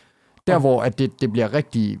 Der, hvor at det bliver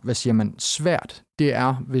rigtig, svært, det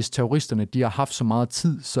er, hvis terroristerne de har haft så meget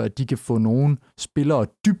tid, så at de kan få nogle spillere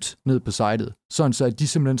dybt ned på sitet, sådan så at de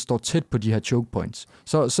simpelthen står tæt på de her choke points.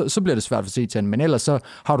 Så bliver det svært for CT'en, men ellers så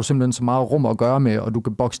har du simpelthen så meget rum at gøre med, og du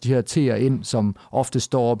kan bokse de her T'er ind, som ofte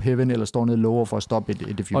står op Heaven eller står ned lower for at stoppe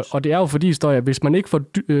et diffuse. Og det er jo fordi, hvis man ikke får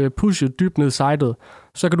pushet dybt ned sitet,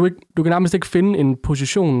 så kan du kan nærmest ikke finde en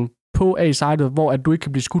position på A-sitet, hvor at du ikke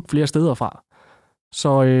kan blive skudt flere steder fra.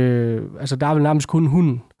 Så altså, der er vel nærmest kun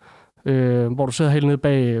hunden, hvor du sidder helt nede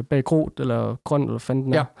bag grot, eller grøn, eller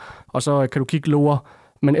fanden er. Og så kan du kigge lower.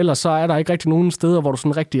 Men ellers så er der ikke rigtig nogen steder, hvor du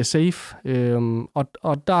sådan rigtig er safe.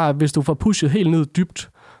 Og der, hvis du får pushet helt ned dybt,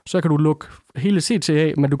 så kan du lukke hele CT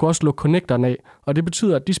af, men du kan også lukke connectoren af. Og det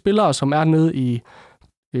betyder, at de spillere, som er nede i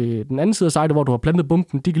den anden side af sejlet, hvor du har plantet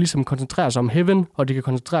bomben, de kan ligesom koncentrere sig om heaven, og de kan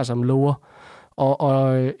koncentrere sig om lower.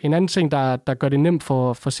 Og en anden ting, der gør det nemt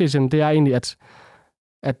for CT'en, det er egentlig, at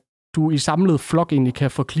du i samlet flok egentlig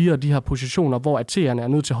kan få clearet de her positioner, hvor AT'erne er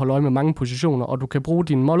nødt til at holde øje med mange positioner, og du kan bruge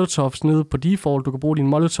dine molotovs nede på default, du kan bruge dine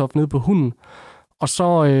molotov nede på hunden, og så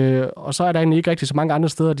er der egentlig ikke rigtig så mange andre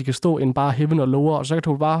steder, de kan stå end bare heaven og lower, og så kan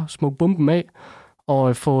du bare smukke bomben af,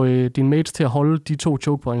 og få dine mates til at holde de 2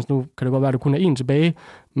 choke points. Nu kan det godt være, at du kun er 1 tilbage,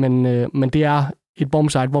 men det er et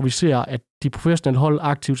bombsite, hvor vi ser, at de professionelle hold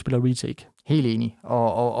aktivt spiller retake. Helt enig.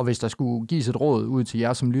 Og hvis der skulle gives et råd ud til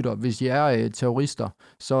jer som lytter, hvis I er terrorister,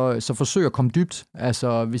 så forsøg at komme dybt.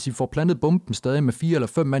 Altså, hvis I får plantet bomben stadig med 4 eller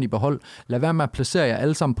 5 mand i behold, lad være med at placere jer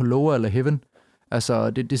alle sammen på lower eller heaven. Altså,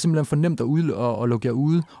 det er simpelthen for nemt at lukke jer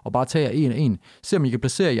ude og bare tage jer en af en. Se om I kan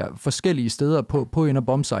placere jer forskellige steder på en af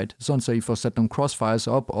bombsite, sådan så I får sat nogle crossfires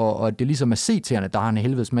op, og det ligesom er CT'erne, der har en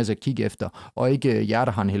helvedes masse at kigge efter, og ikke jer,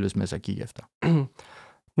 der har en helvedes masse at kigge efter.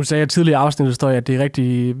 Nu sagde jeg tidligere i afsnittet, at det er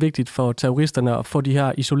rigtig vigtigt for terroristerne at få de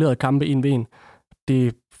her isolerede kampe 1v1.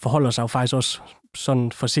 Det forholder sig jo faktisk også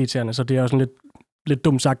sådan for CT'erne, så det er jo sådan lidt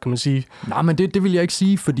dumt sagt, kan man sige. Nej, men det vil jeg ikke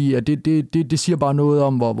sige, fordi det siger bare noget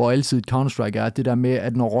om, hvor altid et Counter-Strike er, det der med,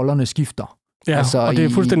 at når rollerne skifter. Ja, altså og det er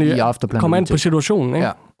fuldstændig kommer an på situationen, ikke?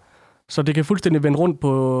 Ja. Så det kan fuldstændig vende rundt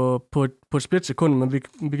på et splitsekund, men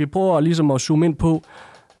vi kan prøve ligesom at zoome ind på,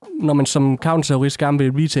 når man som counter-terrorist gerne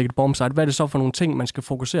vil retake et bombsite, hvad er det så for nogle ting, man skal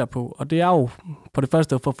fokusere på? Og det er jo på det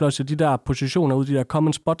første at få flushet de der positioner ud, de der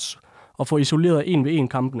common spots, og få isoleret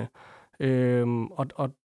 1v1-kampene. Og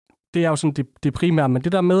det er jo sådan det primære, men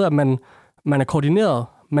det der med, at man er koordineret,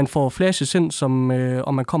 man får flashes ind,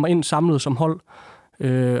 og man kommer ind samlet som hold,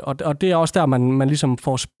 og det er også der, man ligesom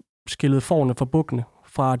får skillet forne for bukkene.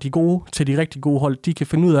 Fra de gode til de rigtig gode hold, de kan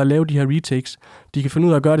finde ud af at lave de her retakes, de kan finde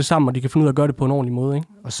ud af at gøre det sammen, og de kan finde ud af at gøre det på en ordentlig måde, ikke?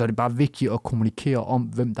 Og så er det bare vigtigt at kommunikere om,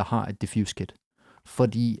 hvem der har et diffuse kit.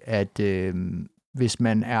 Fordi at hvis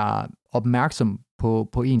man er opmærksom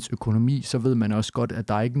på ens økonomi, så ved man også godt, at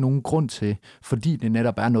der er ikke nogen grund til, fordi det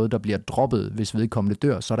netop er noget, der bliver droppet, hvis vedkommende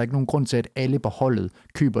dør, så er der ikke nogen grund til, at alle på holdet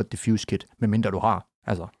køber et diffuse kit, medmindre du har.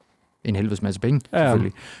 Altså en helvedes masse penge,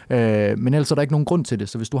 selvfølgelig. Men ellers er der ikke nogen grund til det.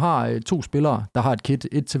 Så hvis du har 2 spillere, der har et kit,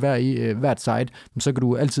 et til hvert side, så kan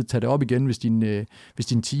du altid tage det op igen, hvis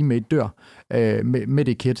din teammate dør med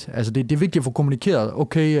det kit. Altså det er vigtigt at få kommunikeret.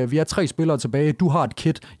 Okay, vi er 3 spillere tilbage. Du har et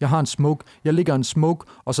kit, jeg har en smoke, jeg ligger en smoke,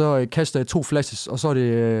 og så kaster jeg 2 flashes, og så er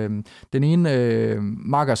det den ene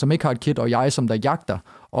marker, som ikke har et kit, og jeg, som der jagter,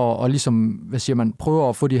 og ligesom, hvad siger man, prøver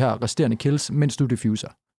at få de her resterende kills, mens du diffuser.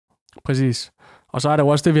 Præcis. Og så er der jo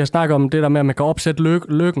også det, vi har snakket om, det der med, at man kan opsætte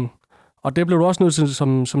lykken. Og det bliver du også nødt til,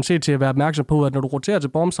 som CT, at være opmærksom på, at når du roterer til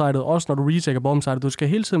bombsitet, også når du retaker bombsitet, du skal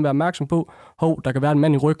hele tiden være opmærksom på, der kan være en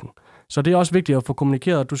mand i ryggen. Så det er også vigtigt at få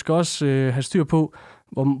kommunikeret. Du skal også have styr på,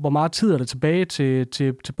 hvor meget tid er der tilbage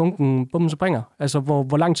til bomben så bringer. Altså,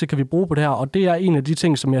 hvor lang tid kan vi bruge på det her? Og det er en af de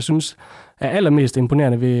ting, som jeg synes er allermest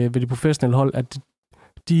imponerende ved de professionelle hold, at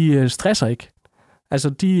de stresser ikke. Altså,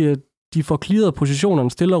 de får clearet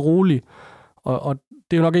positionerne stille og roligt. Og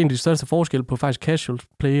det er jo nok en af de største forskelle på faktisk casual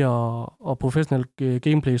play og professionel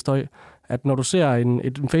gameplay-støj, at når du ser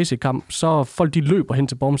en face-kamp, så folk de løber hen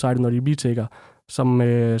til bombsitet, når de retaker.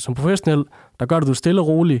 Som professionel, der gør det du stille og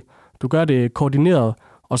roligt, du gør det koordineret,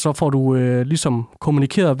 og så får du ligesom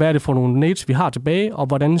kommunikeret, hvad er det for nogle nades, vi har tilbage, og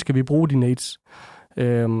hvordan skal vi bruge de nades.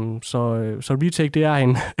 Så retake, det er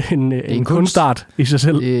en kunstart i sig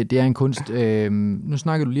selv. Det er en kunst. Nu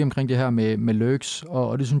snakker du lige omkring det her med lurks,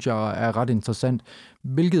 og det synes jeg er ret interessant.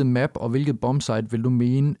 Hvilket map og hvilket bombsite vil du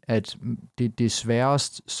mene, at det er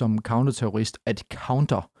sværest som counterterrorist at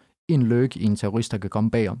counter en lurk i en terrorist, der kan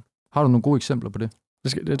komme bagom? Har du nogle gode eksempler på det?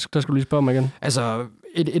 Der skal du lige spørge mig igen. Altså,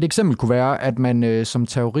 et eksempel kunne være, at man som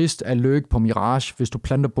terrorist er lurk på Mirage, hvis du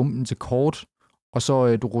planter bomben til kort, og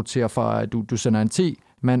så du roterer fra, du sender en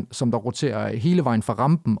T-mand, som der roterer hele vejen fra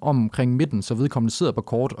rampen omkring midten, så vedkommende sidder på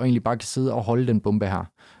kort, og egentlig bare kan sidde og holde den bombe her,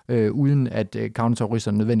 uden at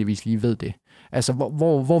counterterroristerne nødvendigvis lige ved det. Altså,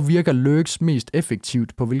 hvor virker lurks mest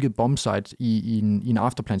effektivt på hvilket bombsite i en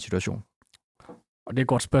afterplan-situation? Og det er et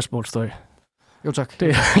godt spørgsmål, Støj. Jo, tak.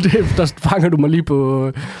 Der fanger du mig lige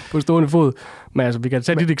på stående fod. Men altså, vi kan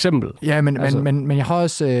tage dit eksempel. Ja, men jeg har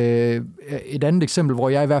også et andet eksempel, hvor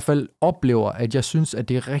jeg i hvert fald oplever, at jeg synes, at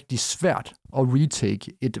det er rigtig svært at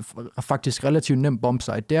retake et faktisk relativt nemt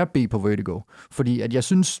bombsite. Det er B på Vertigo. Fordi at jeg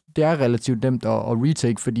synes, det er relativt nemt at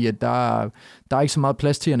retake, fordi at der er ikke så meget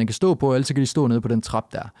plads til, at han kan stå på, og ellers kan de stå nede på den trap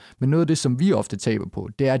der. Men noget af det, som vi ofte taber på,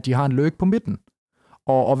 det er, at de har en lurk på midten.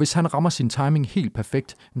 Og hvis han rammer sin timing helt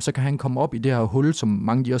perfekt, så kan han komme op i det her hul, som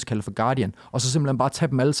mange de også kalder for Guardian, og så simpelthen bare tage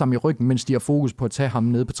dem alle sammen i ryggen, mens de har fokus på at tage ham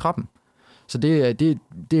nede på trappen. Så det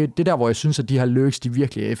er der, hvor jeg synes, at de her lurks, de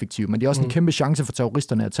virkelig er effektive. Men det er også en kæmpe chance for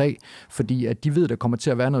terroristerne at tage, fordi at de ved, at der kommer til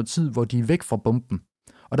at være noget tid, hvor de er væk fra bomben.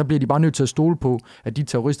 Og der bliver de bare nødt til at stole på, at de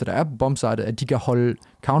terrorister, der er på bombsitet, at de kan holde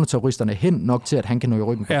counterterroristerne hen nok til, at han kan nå i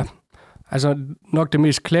ryggen på dem. Altså nok det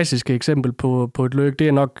mest klassiske eksempel på et løg, det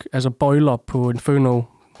er nok altså boiler på Inferno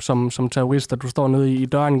som terrorister. Du står nede i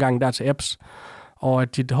dørengangen der til apps, og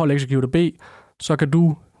at dit hold executor B, så kan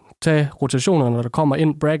du tage rotationerne, når der kommer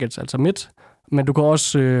ind brackets, altså midt, men du kan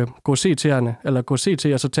også gå C-tærne, eller gå CT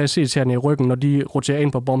og så tage C-tærne i ryggen, når de roterer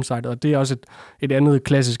ind på bombsitet, og det er også et andet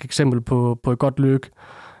klassisk eksempel på et godt løg.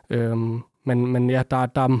 Men ja, der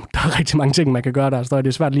er rigtig mange ting, man kan gøre der. Så det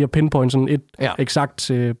er svært lige at pinpoint sådan et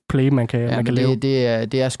eksakt play, man kan lave.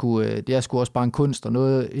 Det er sgu også bare en kunst, og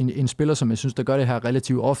noget, en spiller, som jeg synes, der gør det her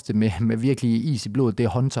relativt ofte med virkelig is i blodet, det er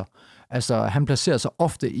Hunter. Altså, han placerer sig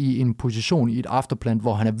ofte i en position i et afterplant,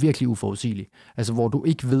 hvor han er virkelig uforudsigelig. Altså, hvor du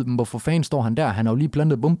ikke ved, hvorfor fanden står han der? Han har jo lige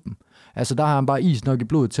plantet bomben. Altså, der har han bare is nok i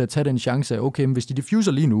blodet til at tage den chance af, okay, men hvis de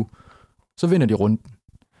diffuser lige nu, så vinder de runden.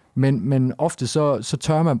 Men ofte så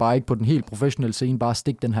tør man bare ikke på den helt professionelle scene bare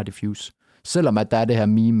stikke den her diffuse. Selvom at der er det her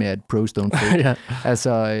meme med, at pros don't fake. Ja.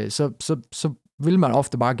 Altså, så vil man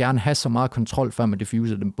ofte bare gerne have så meget kontrol, før man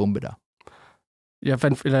diffuser den bombe der.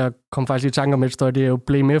 Jeg kom faktisk i tanke om et sted, det er jo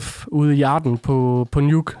Blame F ude i hjerten på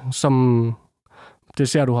Nuke, som det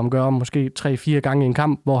ser du ham gøre måske 3-4 gange i en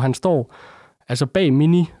kamp, hvor han står altså bag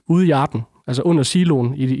Mini ude i hjerten, altså under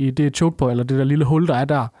siloen i det choke point, eller det der lille hul, der er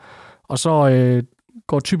der. Og så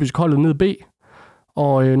går typisk holdet ned B,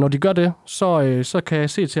 og når de gør det, så kan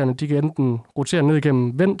CT'erne, de kan enten rotere ned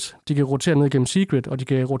igennem vent, de kan rotere ned igennem secret, og de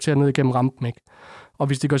kan rotere ned igennem rampen, ikke? Og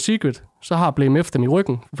hvis de går secret, så har Blame F dem i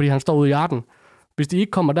ryggen, fordi han står ude i hjerten. Hvis de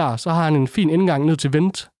ikke kommer der, så har han en fin indgang ned til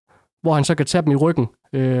vent, hvor han så kan tage dem i ryggen,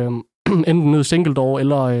 enten ned single door,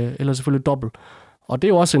 eller selvfølgelig dobbelt. Og det er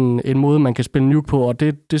jo også en måde, man kan spille nuke på, og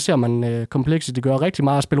det ser man Complexity gør rigtig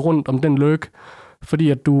meget at spille rundt om den lurk, fordi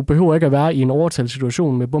at du behøver ikke at være i en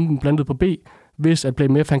overtalssituation med bomben plantet på B, hvis at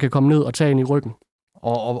Blame F han kan komme ned og tage ind i ryggen.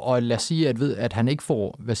 Og lad os sige, at han ikke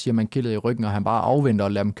får, killet i ryggen, og han bare afventer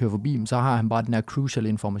og lader dem køre forbi, så har han bare den her crucial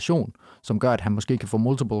information, som gør, at han måske kan få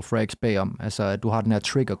multiple frags bagom. Altså, at du har den her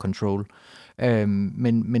trigger control.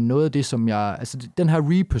 Men noget af det, som den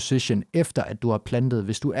her reposition, efter at du har plantet,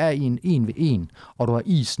 hvis du er i en 1v1, og du har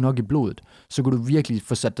is nok i blodet, så kan du virkelig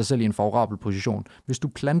få sat dig selv i en favorabel position. Hvis du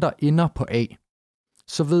planter inder på A,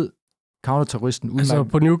 så ved counterterroristen udmærket... Altså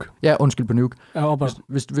på nuke? Ja, undskyld, på nuke. Ja,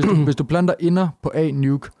 hvis du planter inder på A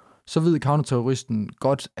nuke, så ved counterterroristen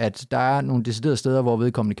godt, at der er nogle deciderede steder, hvor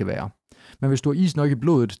vedkommende kan være. Men hvis du har is nok i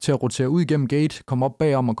blodet til at rotere ud igennem gate, komme op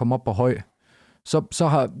bagom og komme op på høj, så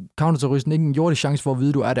har counterterroristen ikke en jordig chance for at vide,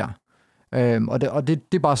 at du er der. Og det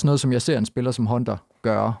er bare sådan noget, som jeg ser en spiller som Hunter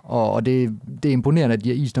gøre, og det er imponerende, at de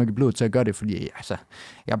har is nok i blodet til at gøre det, fordi altså,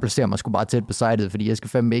 jeg placerer mig sgu bare tæt på sitet, fordi jeg skal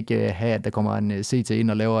fandme ikke have, at der kommer en CT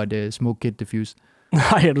ind og laver et smoke kit diffuse.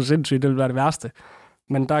 Nej, er du sindssygt, det vil være det værste.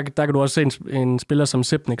 Men der kan du også se en spiller som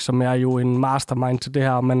Sipnik, som er jo en mastermind til det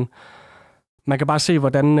her, men man kan bare se,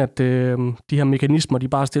 hvordan at de her mekanismer, de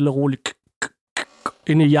bare stille og roligt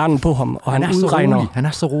inde i hjernen på ham, og han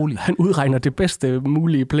er så rolig. Han udregner det bedste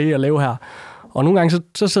mulige play at lave her. Og nogle gange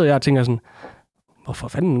så sidder jeg og tænker sådan, hvorfor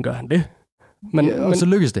fanden gør han det? Men så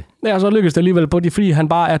lykkes det. Ja, så lykkes det alligevel på det, fordi han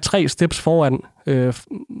bare er 3 steps foran,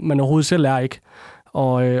 men overhovedet selv er ikke.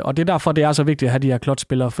 Og det er derfor, det er så vigtigt at have de her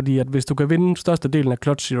clutch-spillere, fordi at hvis du kan vinde størstedelen af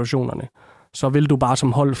clutch-situationerne, så vil du bare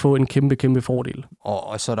som hold få en kæmpe, kæmpe fordel.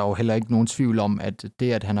 Og så er der jo heller ikke nogen tvivl om, at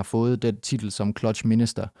det, at han har fået den titel som clutch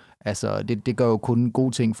minister, altså det gør jo kun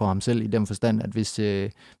gode ting for ham selv i den forstand, at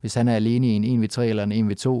hvis han er alene i en 1v3 eller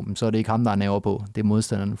en 1v2, så er det ikke ham, der er næver på, det er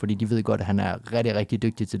modstanderne, fordi de ved godt, at han er rigtig, rigtig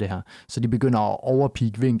dygtig til det her. Så de begynder at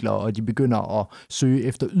overpeak vinkler, og de begynder at søge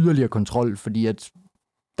efter yderligere kontrol, fordi at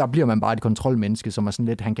der bliver man bare et kontrolmenneske, som er sådan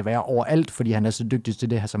lidt, han kan være overalt, fordi han er så dygtig til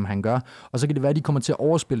det her, som han gør. Og så kan det være, at de kommer til at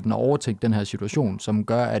overspille den og overtænke den her situation, som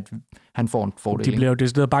gør, at han får en fordel. De bliver jo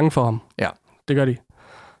decideret bange for ham. Ja. Det gør de.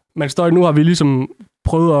 Men nu har vi ligesom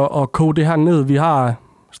prøvet at koge det her ned. Vi har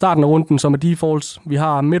starten af runden, som er defaults. Vi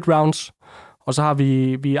har mid-rounds, Og så har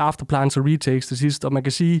vi afterplans og retakes til sidst, og man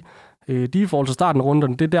kan sige, default og starten af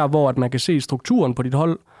runderne, det er der, hvor at man kan se strukturen på dit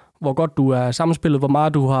hold, hvor godt du er sammenspillet, hvor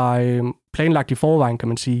meget du har planlagt i forvejen, kan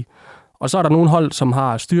man sige. Og så er der nogle hold, som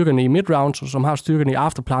har styrkerne i mid-rounds, og som har styrkerne i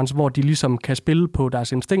afterplans, hvor de ligesom kan spille på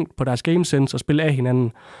deres instinkt, på deres game sense og spille af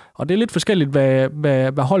hinanden. Og det er lidt forskelligt,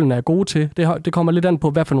 hvad holdene er gode til. Det kommer lidt an på,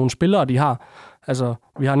 hvad for nogle spillere de har. Altså,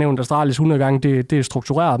 vi har nævnt Astralis 100 gange, det er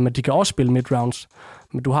struktureret, men de kan også spille mid-rounds.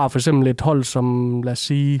 Men du har for eksempel et hold, som, lad os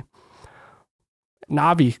sige,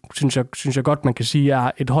 Na'Vi, synes jeg godt, man kan sige,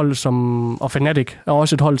 er et hold som, og Fnatic er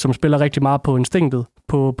også et hold, som spiller rigtig meget på instinktet,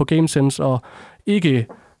 på game sense, og ikke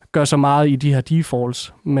gør så meget i de her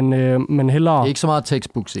defaults, men hellere... Det er ikke så meget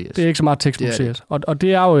textbook CS. Det er ikke så meget textbook CS. Og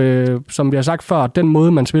det er jo, som vi har sagt før, den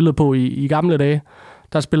måde, man spillede på i gamle dage,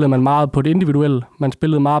 der spillede man meget på det individuelle. Man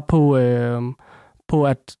spillede meget på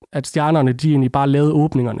at stjernerne, de egentlig bare lavede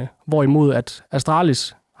åbningerne. Hvorimod at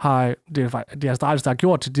Astralis har... Det er Astralis, der har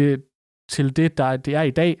gjort til det, det er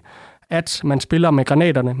i dag, at man spiller med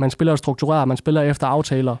granaterne, man spiller struktureret, man spiller efter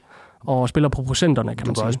aftaler, og spiller på procenterne, kan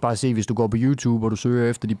man sige. Du kan også bare se, hvis du går på YouTube, og du søger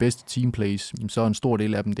efter de bedste teamplays, så er en stor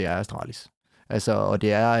del af dem, det er Astralis. Altså, og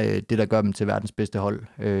det er det, der gør dem til verdens bedste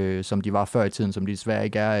hold, som de var før i tiden, som de desværre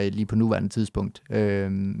ikke er lige på nuværende tidspunkt.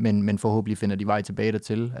 Men forhåbentlig finder de vej tilbage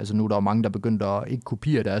dertil. Altså nu er der jo mange, der begynder at ikke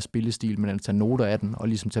kopiere deres spillestil, men at tage noter af den, og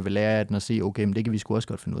ligesom tage ved lære af den og se, okay, men det kan vi sgu også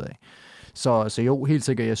godt finde ud af. Så jo, helt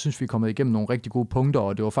sikkert, jeg synes, vi er kommet igennem nogle rigtig gode punkter,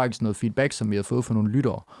 og det var faktisk noget feedback, som vi har fået fra nogle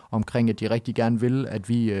lyttere, omkring, at de rigtig gerne vil, at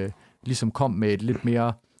vi ligesom kom med et lidt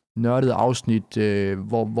mere nørdet afsnit,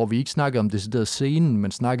 hvor vi ikke snakkede om decideret scenen,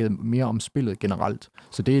 men snakkede mere om spillet generelt.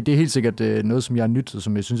 Så det er helt sikkert noget, som jeg har nyttet, og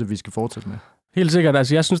som jeg synes, at vi skal fortsætte med. Helt sikkert.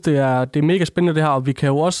 Altså, jeg synes, det er mega spændende det her, og vi kan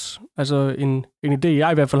jo også, altså en idé,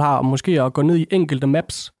 jeg i hvert fald har, om måske at gå ned i enkelte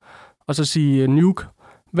maps, og så sige Nuke.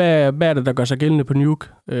 Hvad er det, der gør sig gældende på Nuke?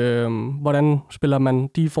 Hvordan spiller man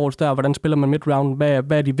defaults der? Hvordan spiller man mid-round?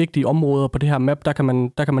 Hvad er de vigtige områder på det her map? Der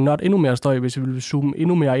kan man nørde endnu mere støj, hvis vi vil zoome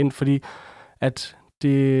endnu mere ind, fordi at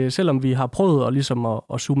det, selvom vi har prøvet at, ligesom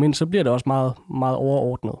at zoome ind, så bliver det også meget, meget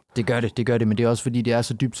overordnet. Det gør det, men det er også fordi, det er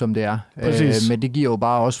så dybt, som det er. Men det giver jo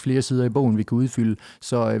bare også flere sider i bogen, vi kan udfylde.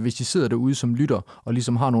 Så hvis I sidder derude som lytter, og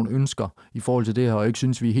ligesom har nogle ønsker i forhold til det her, og ikke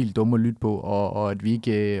synes, vi er helt dumme at lytte på, og at vi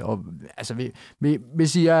ikke...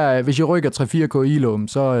 hvis I rykker 3-4K i låm,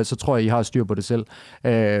 så tror jeg, I har styr på det selv.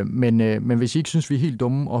 Men hvis I ikke synes, vi er helt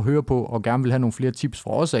dumme at høre på, og gerne vil have nogle flere tips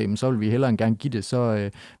fra os af, så vil vi hellere end gerne give det. Så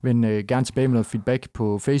vend gerne tilbage med noget feedback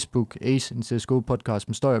på Facebook, Ace, en CSGO-podcast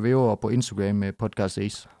med Støj og Væver, og på Instagram med Podcast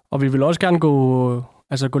Ace. Og vi vil også gerne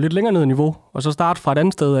gå lidt længere ned i niveau, og så starte fra et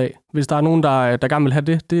andet sted af. Hvis der er nogen, der gerne vil have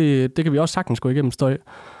det kan vi også sagtens gå igennem Støj.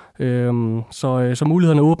 Så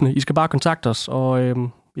mulighederne er åbne. I skal bare kontakte os. Og, ja.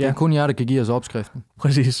 Det er kun jer, der kan give os opskriften.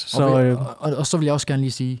 Præcis. Og så vil jeg også gerne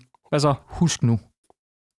lige sige, hvad så? Husk nu,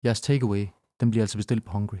 jeres takeaway, den bliver altså bestilt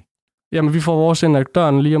på Hungry. Jamen, vi får vores ind ad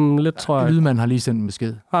døren lige om lidt, tror jeg. Lydmanden har lige sendt en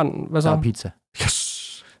besked. Hvad så? Der er pizza. Yes!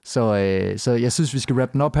 Så jeg synes, vi skal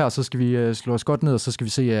wrap den op her, så skal vi slå os godt ned, og så skal vi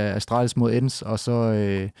se Astralis mod Ends, og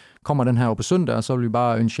så kommer den her op på søndag, og så vil vi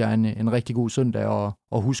bare ønske jer en rigtig god søndag,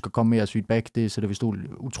 og husk at komme med jeres feedback, det sætter vi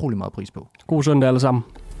utrolig meget pris på. God søndag alle sammen.